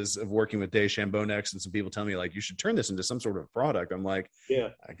because of working with DeChambeau next and some people tell me like, you should turn this into some sort of product. I'm like, yeah,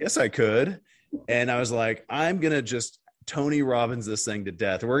 I guess I could. And I was like, I'm going to just Tony Robbins this thing to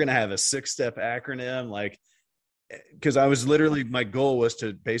death. We're going to have a 6-step acronym, like, because I was literally, my goal was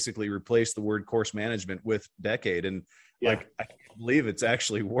to basically replace the word course management with decade. And like, I can't believe it's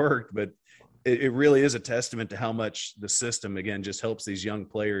actually worked, but it really is a testament to how much the system, again, just helps these young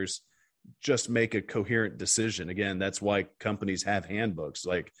players just make a coherent decision. Again, that's why companies have handbooks.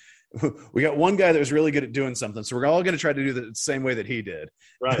 Like, we got one guy that was really good at doing something, so we're all going to try to do the same way that he did.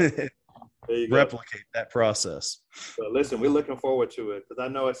 Right. Replicate that process. So listen, we're looking forward to it,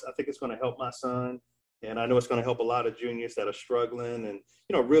 because I think it's going to help my son, and I know it's going to help a lot of juniors that are struggling, and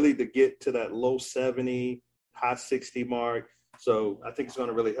really to get to that low 70, high 60 mark. So I think it's going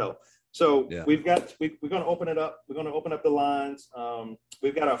to really help. So we're going to open it up. We're going to open up the lines.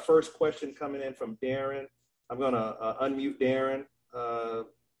 We've got our first question coming in from Darren. I'm going to unmute Darren.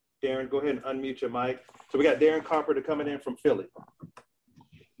 Darren, go ahead and unmute your mic. So we got Darren Carpenter coming in from Philly.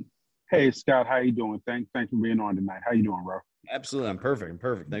 Hey, Scott, how you doing? Thanks for being on tonight. How you doing, bro? Absolutely, I'm perfect.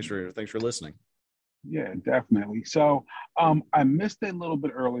 Thanks for listening. Yeah, definitely. So I missed it a little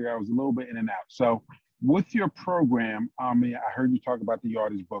bit earlier. I was a little bit in and out. So with your program, I heard you talk about the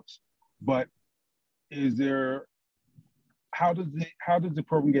yardage books. But how does the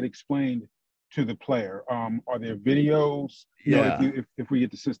program get explained to the player? Are there videos? Yeah. If we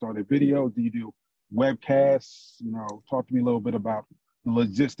get the system, are there videos? Do you do webcasts? Talk to me a little bit about the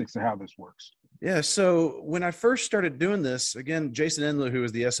logistics of how this works. Yeah. So when I first started doing this, again, Jason Enlow, who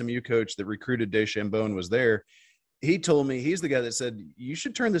was the SMU coach that recruited DeChambeau, was there. He told me, he's the guy that said, you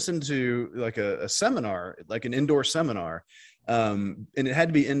should turn this into like a seminar, like an indoor seminar. And it had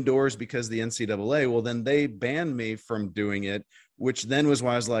to be indoors because the NCAA, well, then they banned me from doing it, which then was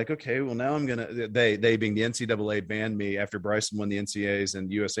why I was like, okay, well, now I'm going to, they being the NCAA, banned me after Bryson won the NCAAs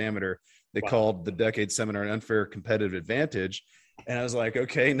and US Amateur. They called the Decade Seminar an unfair competitive advantage. And I was like,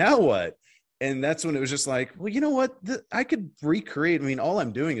 okay, now what? And that's when it was just like, well, you know what? I could recreate. I mean, all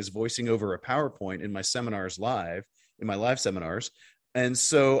I'm doing is voicing over a PowerPoint in my seminars live, in my live seminars. And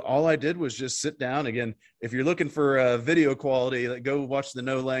so all I did was just sit down. Again, if you're looking for video quality, like, go watch the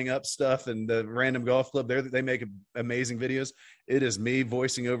No Laying Up stuff and the Random Golf Club. They make amazing videos. It is me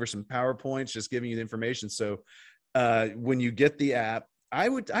voicing over some PowerPoints, just giving you the information. So when you get the app, I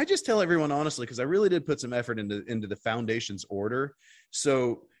just tell everyone honestly, because I really did put some effort into the foundation's order.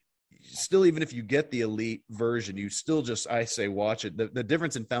 So still, even if you get the elite version, you still just, I say, watch it. The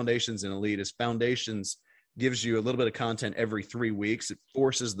difference in foundations and elite is foundations gives you a little bit of content every 3 weeks. It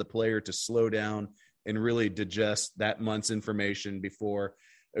forces the player to slow down and really digest that month's information. Before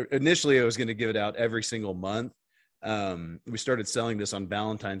initially I was going to give it out every single month. We started selling this on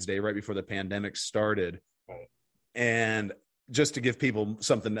Valentine's Day, right before the pandemic started. Right. And just to give people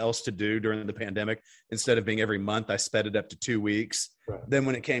something else to do during the pandemic, instead of being every month, I sped it up to 2 weeks. Right. Then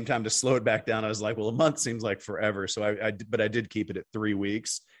when it came time to slow it back down, I was like, well, a month seems like forever. So but I did keep it at 3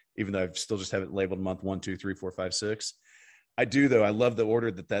 weeks, even though I still just have it labeled month 1, 2, 3, 4, 5, 6. I do, though. I love the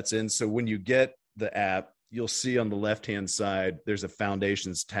order that's in. So when you get the app, you'll see on the left-hand side, there's a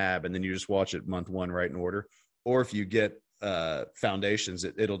foundations tab, and then you just watch it month 1 right in order. Or if you get foundations,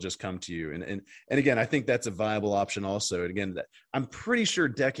 it'll just come to you. And again, I think that's a viable option also. And again, I'm pretty sure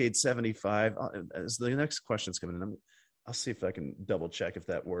Decade 75 as the next question's coming in. I'll see if I can double check if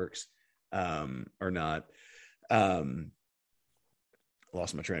that works or not.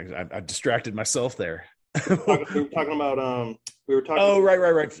 Lost my train. I distracted myself there. we were talking about Oh,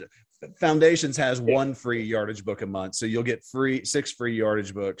 right. Foundations has one free yardage book a month, so you'll get 6 free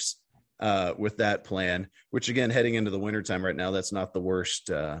yardage books with that plan. Which again, heading into the wintertime right now, that's not the worst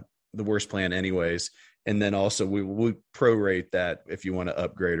plan, anyways. And then also we prorate that if you want to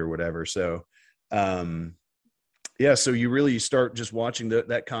upgrade or whatever. So, yeah. So you start just watching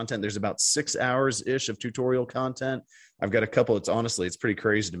that content. There's about 6 hours ish of tutorial content. I've got a couple. It's pretty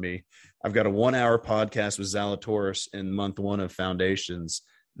crazy to me. I've got a 1-hour podcast with Zalatoris in month 1 of Foundations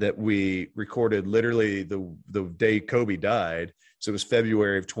that we recorded literally the day Kobe died. So it was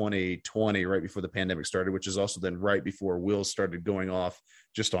February of 2020, right before the pandemic started, which is also then right before Will started going off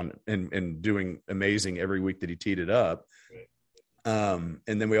just on and doing amazing every week that he teed it up. And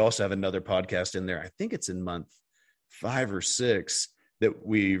then we also have another podcast in there. I think it's in month 5 or 6 that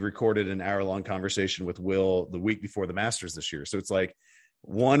we recorded an hour-long conversation with Will the week before the Masters this year. So it's like,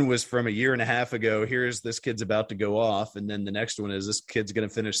 one was from a year and a half ago. Here's this kid's about to go off. And then the next one is this kid's going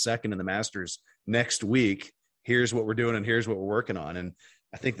to finish second in the Masters next week. Here's what we're doing and here's what we're working on. And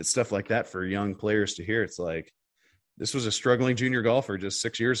I think that stuff like that for young players to hear, it's like, this was a struggling junior golfer just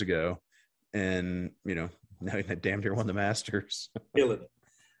 6 years ago. And, now he damn near won the Masters. Killing it.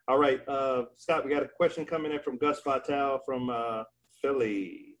 All right. Scott, we got a question coming in from Gus Vitale from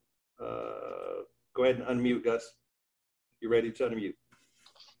Philly. Go ahead and unmute, Gus. You ready to unmute?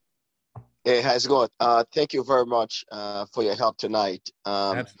 Hey, how's it going? Thank you very much for your help tonight.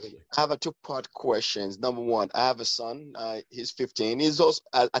 Absolutely. I have a 2-part questions. Number one, I have a son. He's 15. He's also,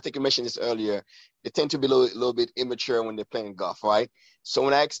 I think you mentioned this earlier, they tend to be a little bit immature when they're playing golf, right? So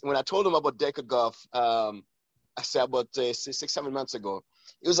when I told him about Deca Golf, I said about 6-7 months ago,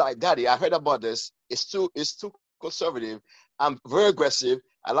 he was like, Daddy, I heard about this. It's too conservative. I'm very aggressive.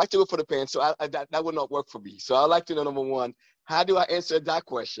 I like to go for the pin, so that would not work for me. So I'd like to know, number one, how do I answer that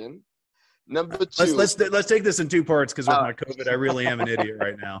question? Number 2, let's take this in 2 parts, because with my COVID, I really am an idiot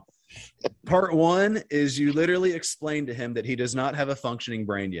right now. Part 1 is you literally explain to him that he does not have a functioning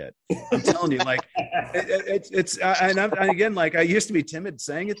brain yet. I'm telling you, like again, like I used to be timid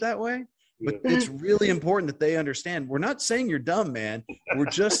saying it that way, but it's really important that they understand. We're not saying you're dumb, man. We're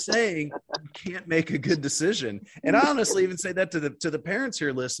just saying you can't make a good decision. And I honestly even say that to the parents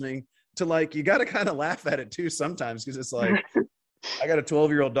here listening, to like, you got to kind of laugh at it too sometimes, because it's like, I got a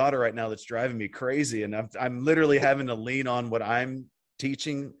 12-year-old daughter right now that's driving me crazy. And I'm literally having to lean on what I'm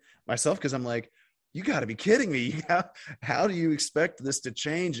teaching myself, because I'm like, you got to be kidding me. How do you expect this to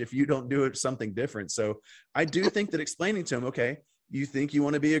change if you don't do it something different? So I do think that explaining to him, okay, you think you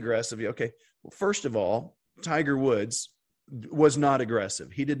want to be aggressive. Okay, well, first of all, Tiger Woods was not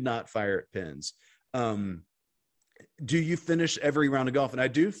aggressive. He did not fire at pins. Do you finish every round of golf? And I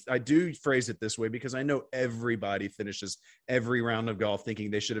do phrase it this way, because I know everybody finishes every round of golf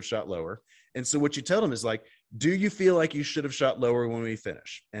thinking they should have shot lower. And so what you tell them is like, do you feel like you should have shot lower when we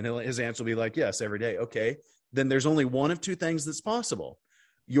finish? And his answer will be like, yes, every day. Okay, then there's only one of 2 things that's possible.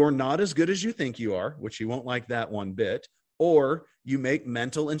 You're not as good as you think you are, which you won't like that one bit, or you make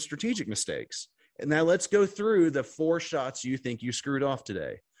mental and strategic mistakes. And now let's go through the 4 shots you think you screwed off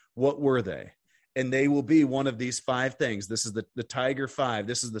today. What were they? And they will be one of these 5 things. This is the Tiger 5.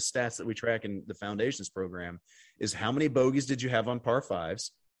 This is the stats that we track in the Foundations program, is how many bogeys did you have on par 5s?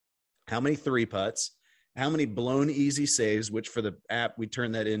 How many 3 putts? How many blown easy saves, which for the app, we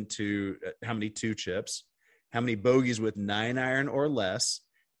turn that into how many 2 chips? How many bogeys with 9 iron or less?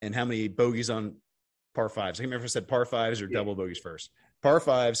 And how many bogeys on par 5s? I can't remember if I said par 5s or double bogeys first. Par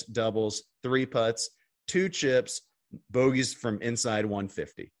 5s, doubles, 3 putts, 2 chips, bogeys from inside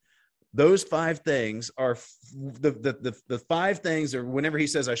 150. Those 5 things are the 5 things, or whenever he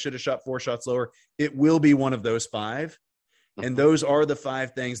says I should have shot 4 shots lower, it will be one of those 5. And those are the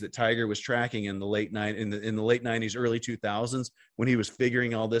 5 things that Tiger was tracking in the late 90s, early 2000s, when he was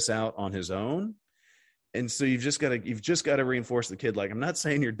figuring all this out on his own. And so you've just got to reinforce the kid. Like, I'm not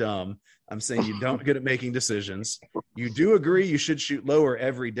saying you're dumb. I'm saying you don't good at making decisions. You do agree you should shoot lower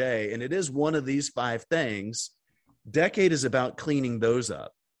every day. And it is one of these 5 things. Decade is about cleaning those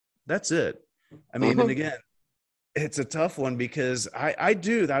up. That's it. I mean, and again, it's a tough one, because I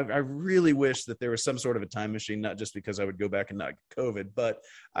really wish that there was some sort of a time machine, not just because I would go back and not get COVID, but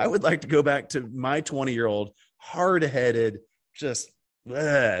I would like to go back to my 20-year-old hard-headed, just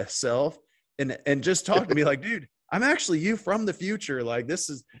self and just talk to me like, dude, I'm actually you from the future. Like, this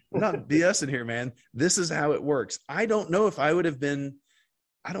is, I'm not BSing here, man. This is how it works. I don't know if I would have been,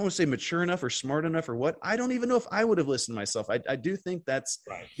 I don't want to say mature enough or smart enough or what. I don't even know if I would have listened to myself. I do think that's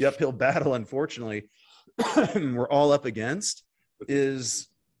the uphill battle, unfortunately, we're all up against, is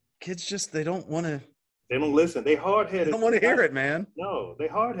kids just, they don't want to. They don't listen. They hard-headed. They don't want to hear it, man. No, they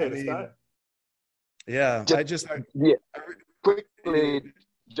hard-headed, Scott. Yeah, quickly,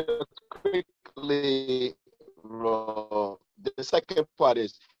 the second part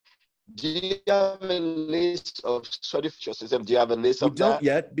is, do you have a list of certificate system? Do you have a list of that? We don't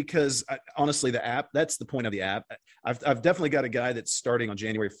yet, because honestly, the app, that's the point of the app. I've definitely got a guy that's starting on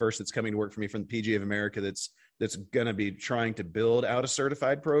January 1st that's coming to work for me from the PGA of America that's going to be trying to build out a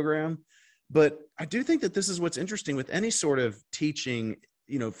certified program. But I do think that this is what's interesting with any sort of teaching,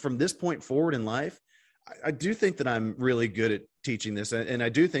 from this point forward in life. I do think that I'm really good at teaching this. And I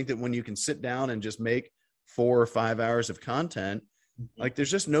do think that when you can sit down and just make 4 or 5 hours of content, like, there's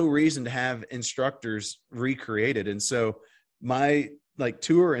just no reason to have instructors recreate it. And so my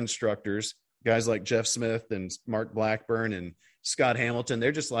tour instructors, guys like Jeff Smith and Mark Blackburn and Scott Hamilton,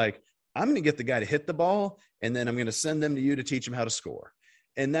 they're just like, I'm going to get the guy to hit the ball, and then I'm going to send them to you to teach him how to score.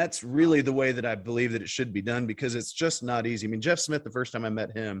 And that's really the way that I believe that it should be done, because it's just not easy. I mean, Jeff Smith, the first time I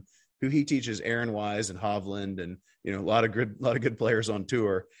met him, who he teaches Aaron Wise and Hovland and, a lot of good players on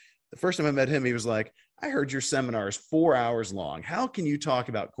tour. The first time I met him, he was like, I heard your seminar is 4 hours long. How can you talk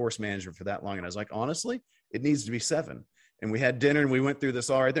about course management for that long? And I was like, honestly, it needs to be 7. And we had dinner and we went through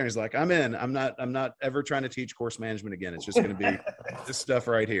this all right there. And he's like, I'm in. I'm not ever trying to teach course management again. It's just going to be this stuff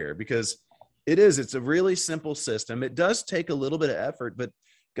right here, because it's a really simple system. It does take a little bit of effort, but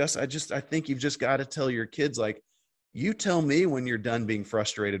Gus, I think you've just got to tell your kids, like, you tell me when you're done being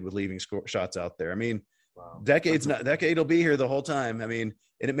frustrated with leaving shots out there. I mean, decade will be here the whole time. I mean,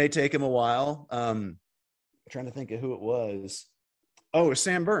 and it may take him a while. Trying to think of who it was. Oh, it was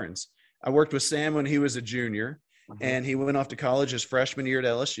Sam Burns. I worked with Sam when he was a junior, and he went off to college his freshman year at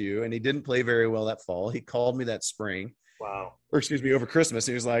LSU, and he didn't play very well that fall. He called me that spring. Wow. Or excuse me, over Christmas.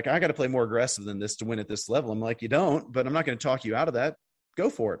 He was like, I got to play more aggressive than this to win at this level. I'm like, you don't, but I'm not going to talk you out of that. Go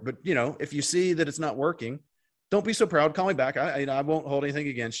for it. But, if you see that it's not working, don't be so proud. Call me back. I won't hold anything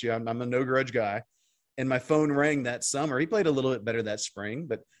against you. I'm a no grudge guy. And my phone rang that summer. He played a little bit better that spring,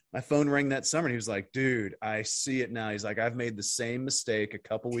 but my phone rang that summer, and he was like, dude, I see it now. He's like, I've made the same mistake a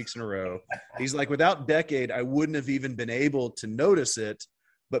couple weeks in a row. He's like, without Decade, I wouldn't have even been able to notice it.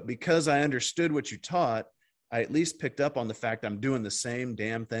 But because I understood what you taught, I at least picked up on the fact I'm doing the same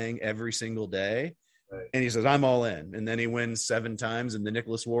damn thing every single day. Right. And he says, I'm all in. And then he wins 7 times. And the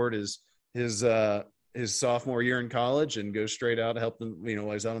Nicholas Ward is his sophomore year in college, and goes straight out to help them,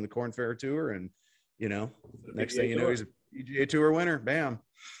 while he's out on the Korn Ferry Tour. And, next thing you know, he's a PGA Tour winner. Bam.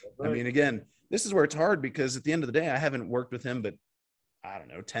 Right. I mean, again, this is where it's hard, because at the end of the day, I haven't worked with him, but I don't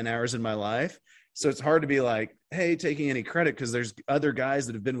know, 10 hours in my life. So it's hard to be like, hey, taking any credit, because there's other guys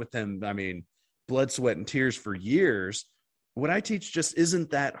that have been with him. I mean, blood, sweat, and tears for years. What I teach just isn't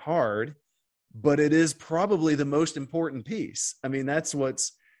that hard, but it is probably the most important piece. I mean, that's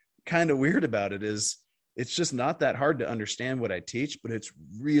what's kind of weird about it, is it's just not that hard to understand what I teach, but it's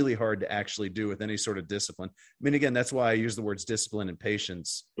really hard to actually do with any sort of discipline. I mean, again, that's why I use the words discipline and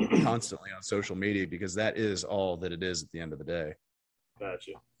patience constantly on social media, because that is all that it is at the end of the day.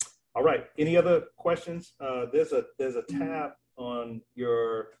 Gotcha. All right. Any other questions? There's a tab on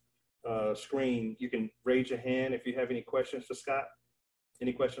your screen. You can raise your hand if you have any questions for Scott.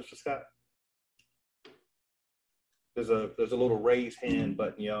 Any questions for Scott? There's a little raise hand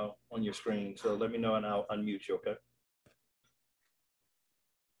button, y'all, on your screen. So let me know and I'll unmute you, okay?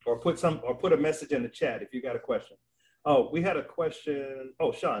 Or put a message in the chat if you got a question. Oh, we had a question.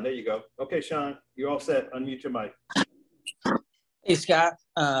 Oh, Sean, there you go. Okay, Sean, you're all set. Unmute your mic. Hey, Scott.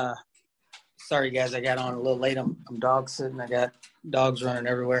 Sorry, guys, I got on a little late. I'm dog sitting. I got dogs running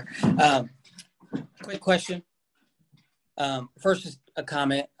everywhere. Quick question. First, just a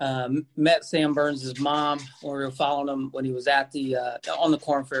comment. Met Sam Burns' mom when we were following him when he was at on the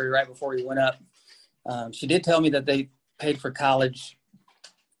Korn Ferry right before he went up. She did tell me that they paid for college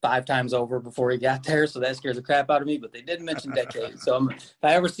 5 times over before he got there, so that scared the crap out of me, but they didn't mention Decade. So if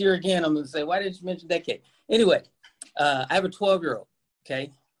I ever see her again, I'm going to say, why didn't you mention Decade? Anyway, I have a 12-year-old,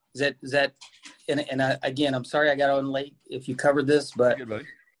 okay? Is that again, I'm sorry I got on late if you covered this, but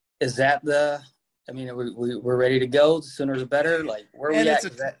is that we're ready to go. The sooner the better. Like, where are we at?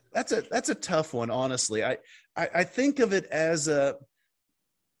 That's a tough one, honestly. I think of it as I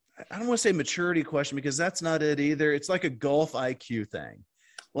don't want to say maturity question, because that's not it either. It's like a golf IQ thing.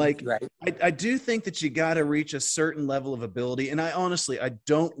 Like, Right. I do think that you got to reach a certain level of ability. And I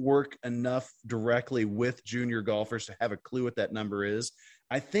don't work enough directly with junior golfers to have a clue what that number is.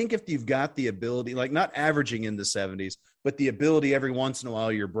 I think if you've got the ability, like not averaging in the 70s, but the ability every once in a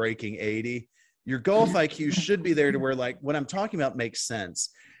while you're breaking 80, your golf IQ should be there to where like what I'm talking about makes sense.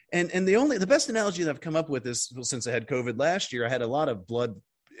 And the best analogy that I've come up with is, well, since I had COVID last year, I had a lot of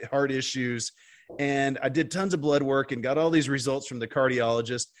heart issues, and I did tons of blood work and got all these results from the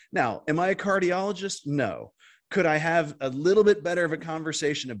cardiologist. Now, am I a cardiologist? No. Could I have a little bit better of a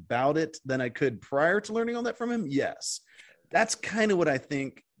conversation about it than I could prior to learning all that from him? Yes. That's kind of what I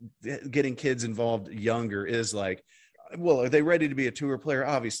think getting kids involved younger is like. Well, are they ready to be a tour player?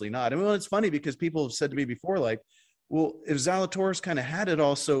 Obviously not. I mean, well, it's funny because people have said to me before, like, well, if Zalatoris kind of had it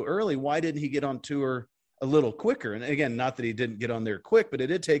all so early, why didn't he get on tour a little quicker? And again, not that he didn't get on there quick, but it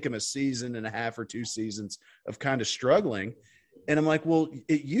did take him a season and a half or 2 seasons of kind of struggling. And I'm like, well,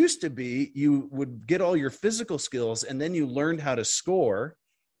 it used to be you would get all your physical skills and then you learned how to score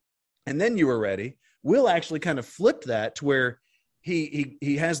and then you were ready. Will actually kind of flipped that to where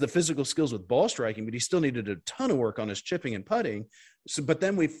he has the physical skills with ball striking, but he still needed a ton of work on his chipping and putting. So, but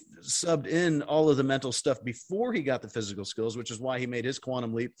then we subbed in all of the mental stuff before he got the physical skills, which is why he made his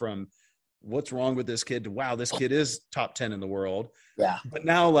quantum leap from what's wrong with this kid to, wow, this kid is top 10 in the world. Yeah. But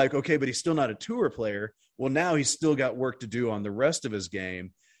now like, okay, but he's still not a tour player. Well, now he's still got work to do on the rest of his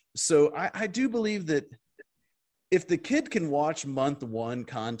game. So I do believe that if the kid can watch month 1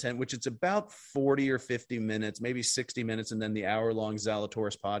 content, which it's about 40 or 50 minutes, maybe 60 minutes, and then the hour-long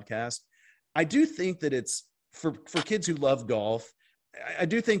Zalatoris podcast, I do think that it's for kids who love golf. I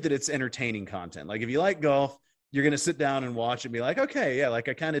do think that it's entertaining content. Like if you like golf, you're going to sit down and watch it and be like, okay, yeah, like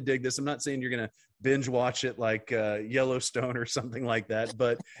I kind of dig this. I'm not saying you're going to binge watch it like Yellowstone or something like that,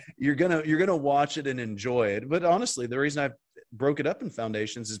 but you're going to watch it and enjoy it. But honestly, the reason I've broke it up in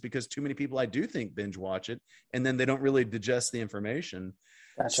foundations is because too many people I do think binge watch it and then they don't really digest the information.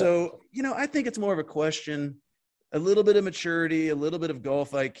 Gotcha. So, I think it's more of a question, a little bit of maturity, a little bit of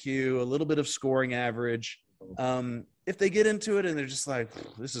golf IQ, a little bit of scoring average. If they get into it and they're just like,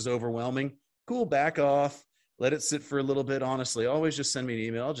 this is overwhelming, cool, back off, let it sit for a little bit. Honestly, always just send me an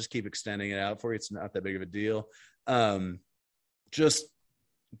email. I'll just keep extending it out for you. It's not that big of a deal. Just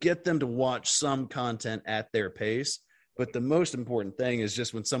get them to watch some content at their pace. But the most important thing is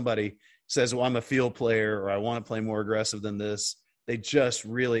just when somebody says, well, I'm a field player or I want to play more aggressive than this, they just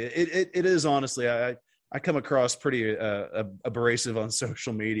really, it is honestly, I come across pretty abrasive on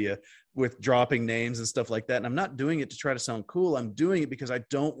social media with dropping names and stuff like that. And I'm not doing it to try to sound cool. I'm doing it because I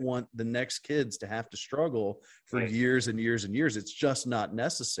don't want the next kids to have to struggle for years and years and years. It's just not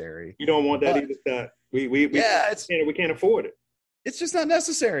necessary. You don't want that either, Scott. We can't afford it. It's just not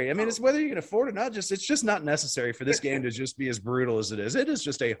necessary. I mean, it's whether you can afford it or not. It's just not necessary for this game to just be as brutal as it is. It is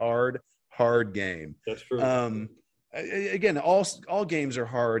just a hard game. That's true. Again, all games are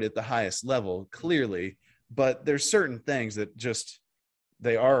hard at the highest level, clearly, but there's certain things that just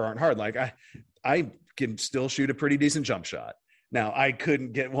aren't hard. Like I can still shoot a pretty decent jump shot. Now, I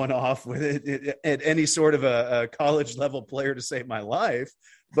couldn't get one off with it at any sort of a college level player to save my life.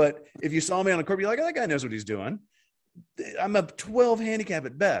 But if you saw me on a court, you're like, oh, that guy knows what he's doing. I'm a 12 handicap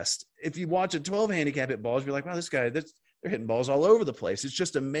at best. If you watch a 12 handicap at balls, you're like, wow, this guy, they're hitting balls all over the place. It's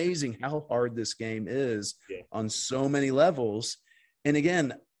just amazing how hard this game is on so many levels. And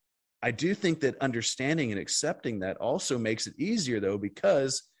again, I do think that understanding and accepting that also makes it easier, though,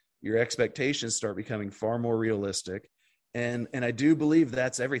 because your expectations start becoming far more realistic. And I do believe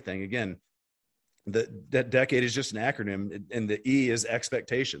that's everything. Again, that decade is just an acronym, and the E is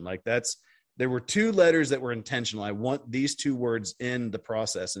expectation. Like there were 2 letters that were intentional. I want these 2 words in the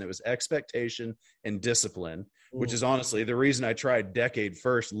process, and it was expectation and discipline, which is honestly the reason I tried decade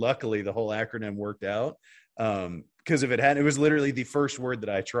first. Luckily, the whole acronym worked out. Because if it hadn't, it was literally the first word that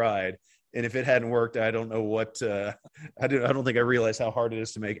I tried. And if it hadn't worked, I don't know what, I don't think I realized how hard it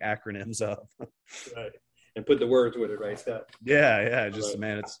is to make acronyms up. Right. And put the words with it, right, Scott? Yeah. Just,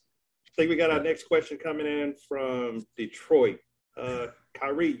 man, I think we got our next question coming in from Detroit.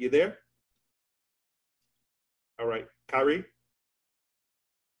 Kyrie, you there? All right. Kyrie?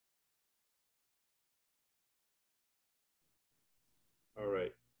 All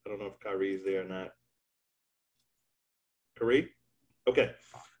right. I don't know if Kyrie's there or not. Kyrie? Okay.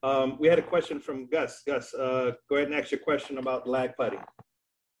 We had a question from Gus. Gus, go ahead and ask your question about lag putting.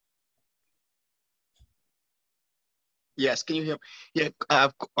 Yes, can you hear? Yeah, I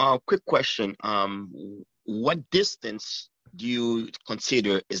have a quick question. What distance do you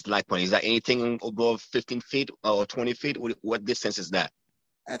consider is lag putting? Is that anything above 15 feet or 20 feet? What distance is that?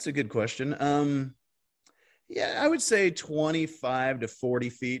 That's a good question. Yeah, I would say 25 to 40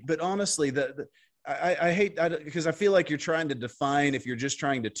 feet. But honestly, I hate because I feel like you're trying to define if you're just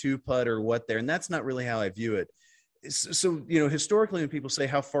trying to two putt or what there. And that's not really how I view it. So, historically, when people say,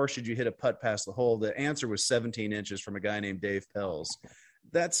 how far should you hit a putt past the hole? The answer was 17 inches from a guy named Dave Pells.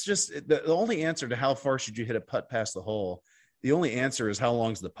 That's just the only answer to how far should you hit a putt past the hole. The only answer is how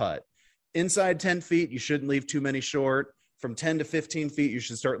long's the putt. Inside 10 feet, you shouldn't leave too many short. From 10 to 15 feet, you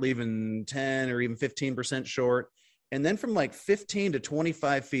should start leaving 10 or even 15% short. And then from like 15 to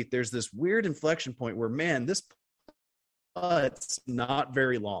 25 feet, there's this weird inflection point where, man, this putt's not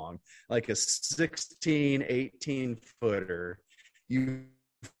very long, like a 16, 18 footer. You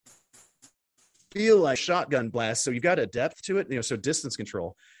feel like shotgun blast. So you've got a depth to it, so distance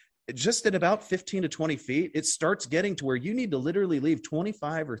control. Just at about 15 to 20 feet, it starts getting to where you need to literally leave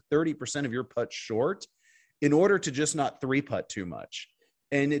 25 or 30% of your putt short in order to just not three putt too much.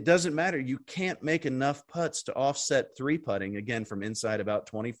 And it doesn't matter. You can't make enough putts to offset three putting, again, from inside about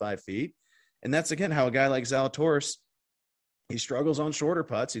 25 feet. And that's, again, how a guy like Zalatoris, he struggles on shorter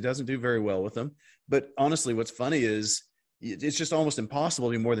putts. He doesn't do very well with them. But honestly, what's funny is it's just almost impossible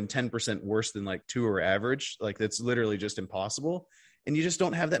to be more than 10% worse than like tour average. Like, that's literally just impossible. And you just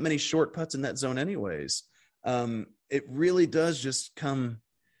don't have that many short putts in that zone anyways. It really does just come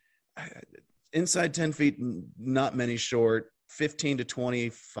inside 10 feet, not many short, 15 to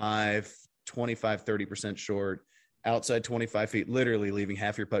 25, 30% short, outside 25 feet, literally leaving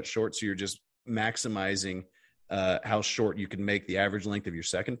half your putt short. So you're just maximizing how short you can make the average length of your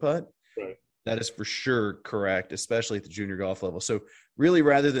second putt. Right. That is for sure correct, especially at the junior golf level. So really,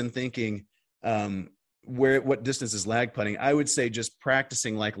 rather than thinking what distance is lag putting, I would say just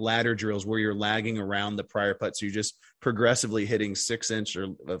practicing like ladder drills where you're lagging around the prior putt. So you're just progressively hitting 6-inch or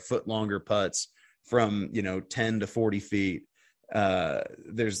a foot longer putts from 10 to 40 feet.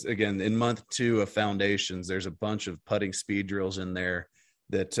 There's, again, in month 2 of Foundations, there's a bunch of putting speed drills in there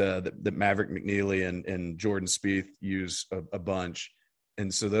that Maverick McNeely and Jordan Spieth use a bunch.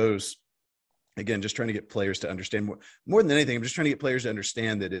 And so those, again, just trying to get players to understand more than anything. I'm just trying to get players to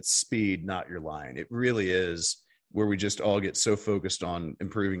understand that it's speed, not your line. It really is, where we just all get so focused on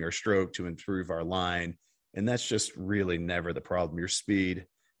improving our stroke to improve our line. And that's just really never the problem. Your speed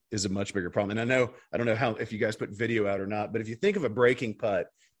is a much bigger problem. And I don't know if you guys put video out or not, but if you think of a breaking putt,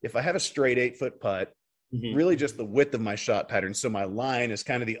 if I have a straight 8-foot putt, really just the width of my shot pattern. So my line is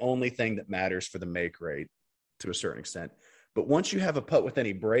kind of the only thing that matters for the make rate to a certain extent. But once you have a putt with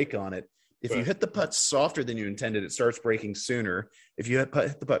any break on it, if you hit the putt softer than you intended, it starts breaking sooner. If you hit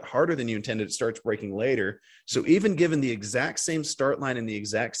the putt harder than you intended, it starts breaking later. So even given the exact same start line and the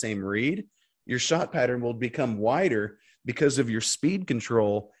exact same read, your shot pattern will become wider because of your speed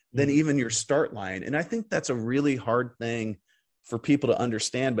control than even your start line. And I think that's a really hard thing for people to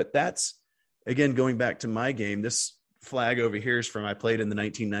understand. But that's, again, going back to my game, this flag over here is from, I played in the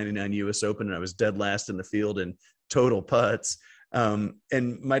 1999 US Open and I was dead last in the field in total putts.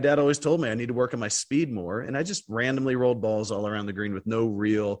 And my dad always told me I need to work on my speed more. And I just randomly rolled balls all around the green with no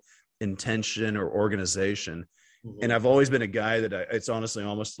real intention or organization. And I've always been a guy that it's honestly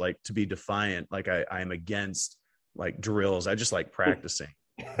almost like to be defiant. Like I'm against like drills. I just like practicing.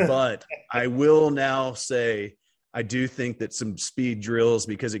 But I will now say, I do think that some speed drills,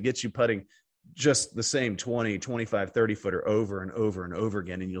 because it gets you putting just the same 20, 25, 30 footer over and over and over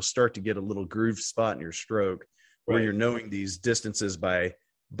again. And you'll start to get a little groove spot in your stroke where you're knowing these distances by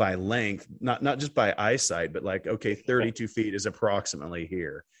length, not just by eyesight, but like, okay, 32 feet is approximately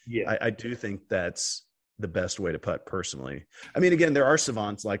here. Yeah. I do think that's the best way to putt personally. I mean, again, there are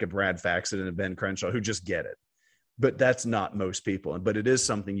savants like a Brad Faxon and a Ben Crenshaw who just get it, but that's not most people. But it is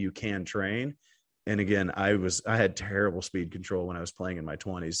something you can train. And again, I had terrible speed control when I was playing in my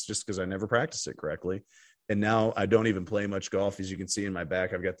 20s, just because I never practiced it correctly. And now I don't even play much golf. As you can see in my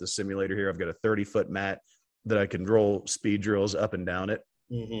back, I've got the simulator here. I've got a 30-foot mat that I can roll speed drills up and down it.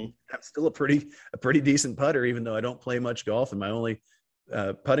 I'm still a pretty decent putter, even though I don't play much golf. And my only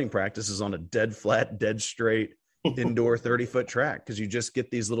putting practice is on a dead flat, dead straight indoor 30-foot track, because you just get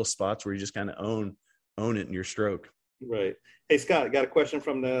these little spots where you just kind of own it in your stroke. Right. Hey, Scott, I got a question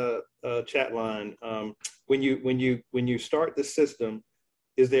from the chat line. When you start the system,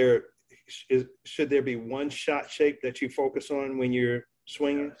 should there be one shot shape that you focus on when you're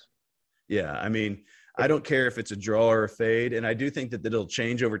swinging? Yeah, I mean, I don't care if it's a draw or a fade, and I do think that it'll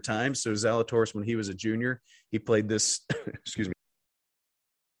change over time. So Zalatoris, when he was a junior, he played this, excuse me,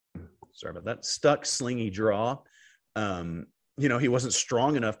 sorry about that, stuck slingy draw. He wasn't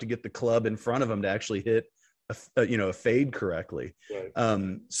strong enough to get the club in front of him to actually hit a fade correctly.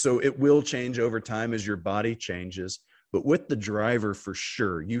 Right. So it will change over time as your body changes. But with the driver, for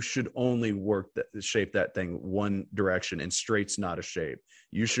sure, you should only shape that thing one direction, and straight's not a shape.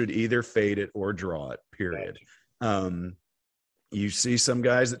 You should either fade it or draw it, period. You see some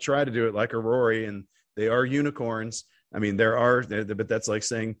guys that try to do it like a Rory, and they are unicorns. I mean, but that's like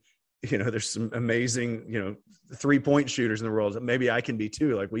saying, there's some amazing, 3-point shooters in the world. Maybe I can be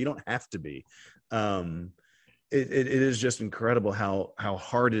too. Like, well, you don't have to be. It is just incredible how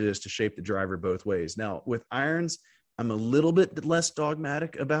hard it is to shape the driver both ways. Now, with irons, I'm a little bit less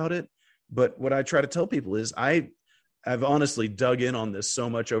dogmatic about it, but what I try to tell people is I've honestly dug in on this so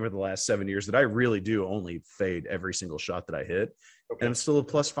much over the last 7 years that I really do only fade every single shot that I hit. Okay. And I'm still a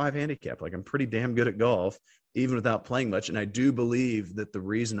 +5 handicap. Like, I'm pretty damn good at golf, even without playing much. And I do believe that the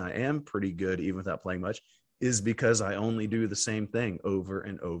reason I am pretty good, even without playing much, is because I only do the same thing over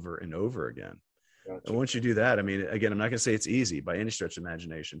and over and over again. Gotcha. And once you do that, I mean, again, I'm not going to say it's easy by any stretch of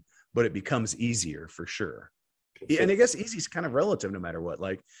imagination, but it becomes easier for sure. And I guess easy is kind of relative no matter what.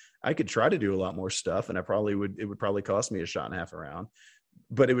 Like, I could try to do a lot more stuff, and it would probably cost me a shot and a half a round,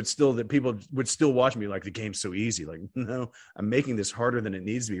 but that people would still watch me like the game's so easy. Like, no, I'm making this harder than it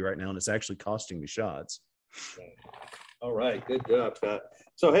needs to be right now, and it's actually costing me shots. Okay. All right. Good job, Scott.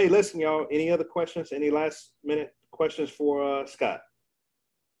 So, hey, listen, y'all, any other questions? Any last minute questions for Scott?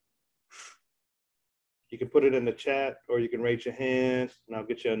 You can put it in the chat, or you can raise your hand, and I'll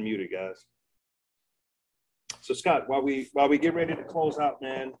get you unmuted, guys. So, Scott, while we get ready to close out,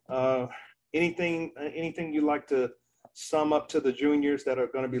 man, anything you'd like to sum up to the juniors that are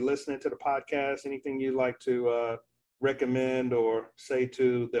going to be listening to the podcast? Anything you'd like to recommend or say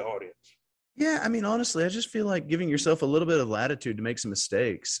to the audience? Yeah, I mean, honestly, I just feel like giving yourself a little bit of latitude to make some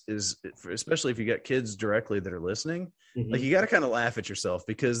mistakes is, especially if you got kids directly that are listening, like, you got to kind of laugh at yourself,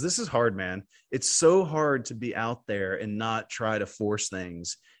 because this is hard, man. It's so hard to be out there and not try to force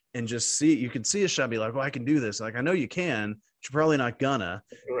things and just see. You can see a shot and be like, well, I can do this. Like, I know you can, but you're probably not gonna.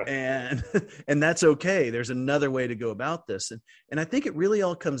 Right. And that's okay. There's another way to go about this. And I think it really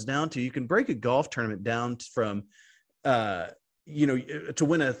all comes down to, you can break a golf tournament down from, to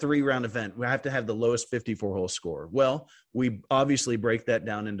win a 3-round event, we have to have the lowest 54-hole score. Well, we obviously break that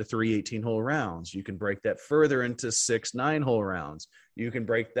down into 3 18-hole rounds. You can break that further into 6 9-hole rounds. You can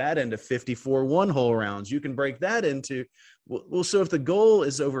break that into 54 1-hole rounds. You can break that into, so if the goal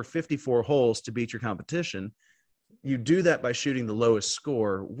is over 54 holes to beat your competition, you do that by shooting the lowest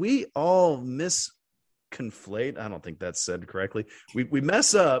score. We all conflate. I don't think that's said correctly. We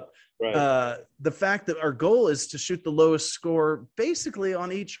mess up. Right. The fact that our goal is to shoot the lowest score basically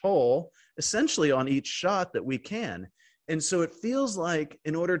on each hole, essentially on each shot that we can. And so it feels like,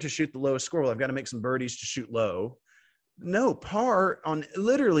 in order to shoot the lowest score, well, I've got to make some birdies to shoot low. No, par on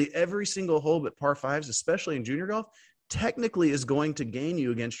literally every single hole but par 5s, especially in junior golf, technically is going to gain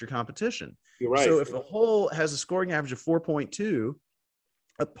you against your competition. You're right. So if a hole has a scoring average of 4.2,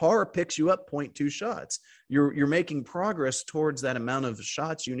 a par picks you up 0.2 shots. You're making progress towards that amount of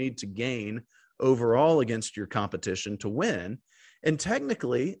shots you need to gain overall against your competition to win. And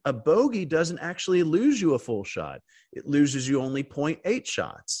technically, a bogey doesn't actually lose you a full shot. It loses you only 0.8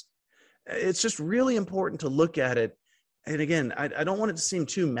 shots. It's just really important to look at it. And again, I don't want it to seem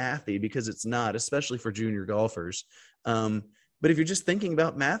too mathy, because it's not, especially for junior golfers. But if you're just thinking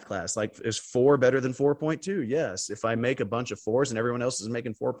about math class, like, is 4 better than 4.2? Yes. If I make a bunch of 4s and everyone else is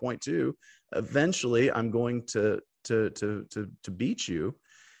making 4.2, eventually I'm going to beat you.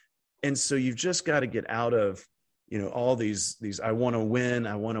 And so you've just got to get out of, all these, I want to win,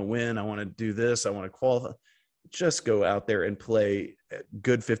 I want to do this, I want to qualify. Just go out there and play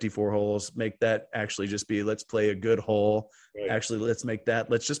good 54 holes. Make that actually just be, let's play a good hole. Right. Actually, let's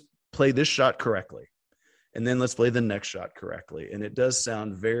just play this shot correctly. And then let's play the next shot correctly. And it does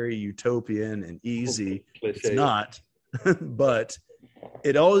sound very utopian and easy. It's not, but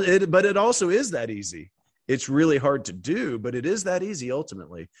it also is that easy. It's really hard to do, but it is that easy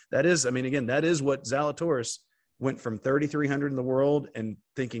ultimately. That is what Zalatoris went from 3,300 in the world and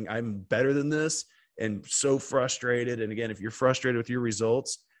thinking, I'm better than this, and so frustrated. And again, if you're frustrated with your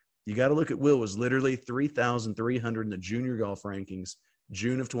results, you got to look at Will was literally 3,300 in the junior golf rankings,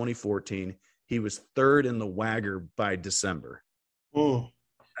 June of 2014. He was 3rd in the WAGR by December.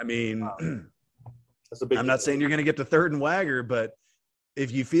 I mean, wow. I'm not saying you're going to get to 3rd in WAGR, but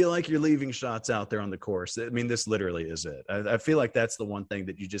if you feel like you're leaving shots out there on the course, I mean, this literally is it. I feel like that's the one thing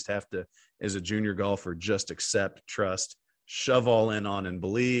that you just have to, as a junior golfer, just accept, trust, shove all in on, and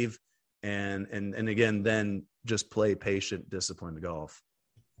believe. And again, then just play patient, disciplined golf.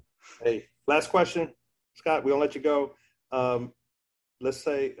 Hey, last question, Scott, we'll let you go. Let's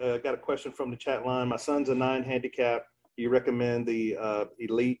say I got a question from the chat line. My son's a 9 handicap. Do you recommend the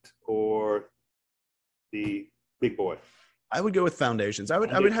Elite or the big boy? I would go with foundations. I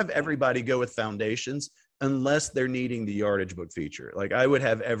would have everybody go with foundations unless they're needing the yardage book feature. Like I would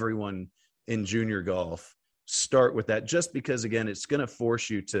have everyone in junior golf start with that, just because again, it's going to force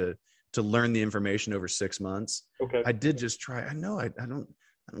you to learn the information over 6 months. Okay. I did just try. I don't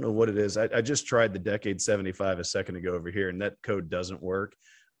know what it is. I just tried the Decade 75 a second ago over here, and that code doesn't work.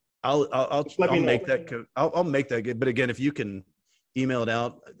 I'll make that code. I'll make that good. But again, if you can email it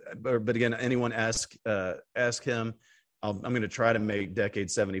out, but again, anyone ask him. I'm going to try to make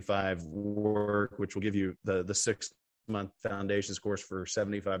Decade 75 work, which will give you the 6-month foundations course for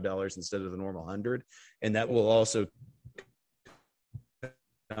 $75 instead of the normal 100, and that will also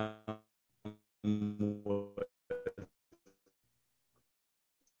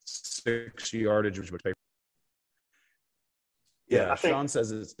 6 yardage, which would pay. Yeah, Sean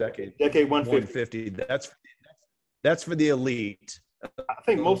says it's Decade 150. That's for the elite. I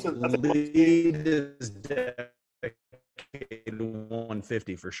think most of the elite is Decade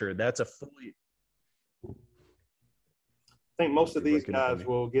 150 for sure. That's a fully. I think most of these guys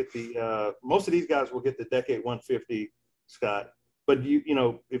will get the Decade 150, Scott. But you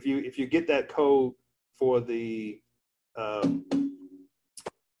know, if you get that code for the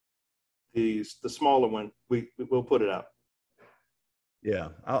smaller one, we'll put it out. Yeah,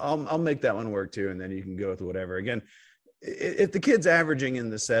 I'll make that one work too, and then you can go with whatever. Again, if the kid's averaging in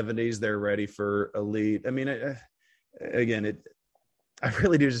the 70s, they're ready for elite. I mean, I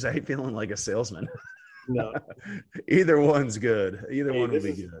really do just hate feeling like a salesman. No, either one's good. Either one will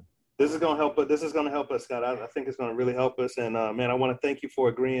be good. This is going to help. But this is going to help us, Scott. I think it's going to really help us. And man, I want to thank you for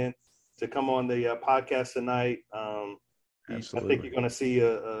agreeing to come on the podcast tonight. Absolutely. I think you're going to see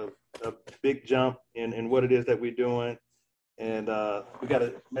a big jump in what it is that we're doing. And we got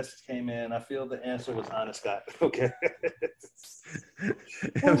a message came in. I feel the answer was honest, Scott. Okay.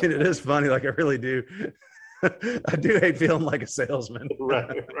 I mean, it is funny. Like I really do. I do hate feeling like a salesman.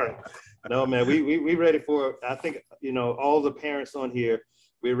 Right. No, man, we ready for. I think all the parents on here.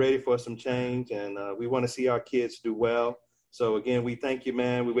 We're ready for some change, and we want to see our kids do well. So again, we thank you,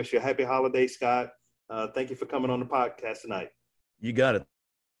 man. We wish you a happy holiday, Scott. Thank you for coming on the podcast tonight. You got it.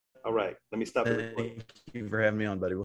 All right. Let me stop. Thank you for having me on, buddy.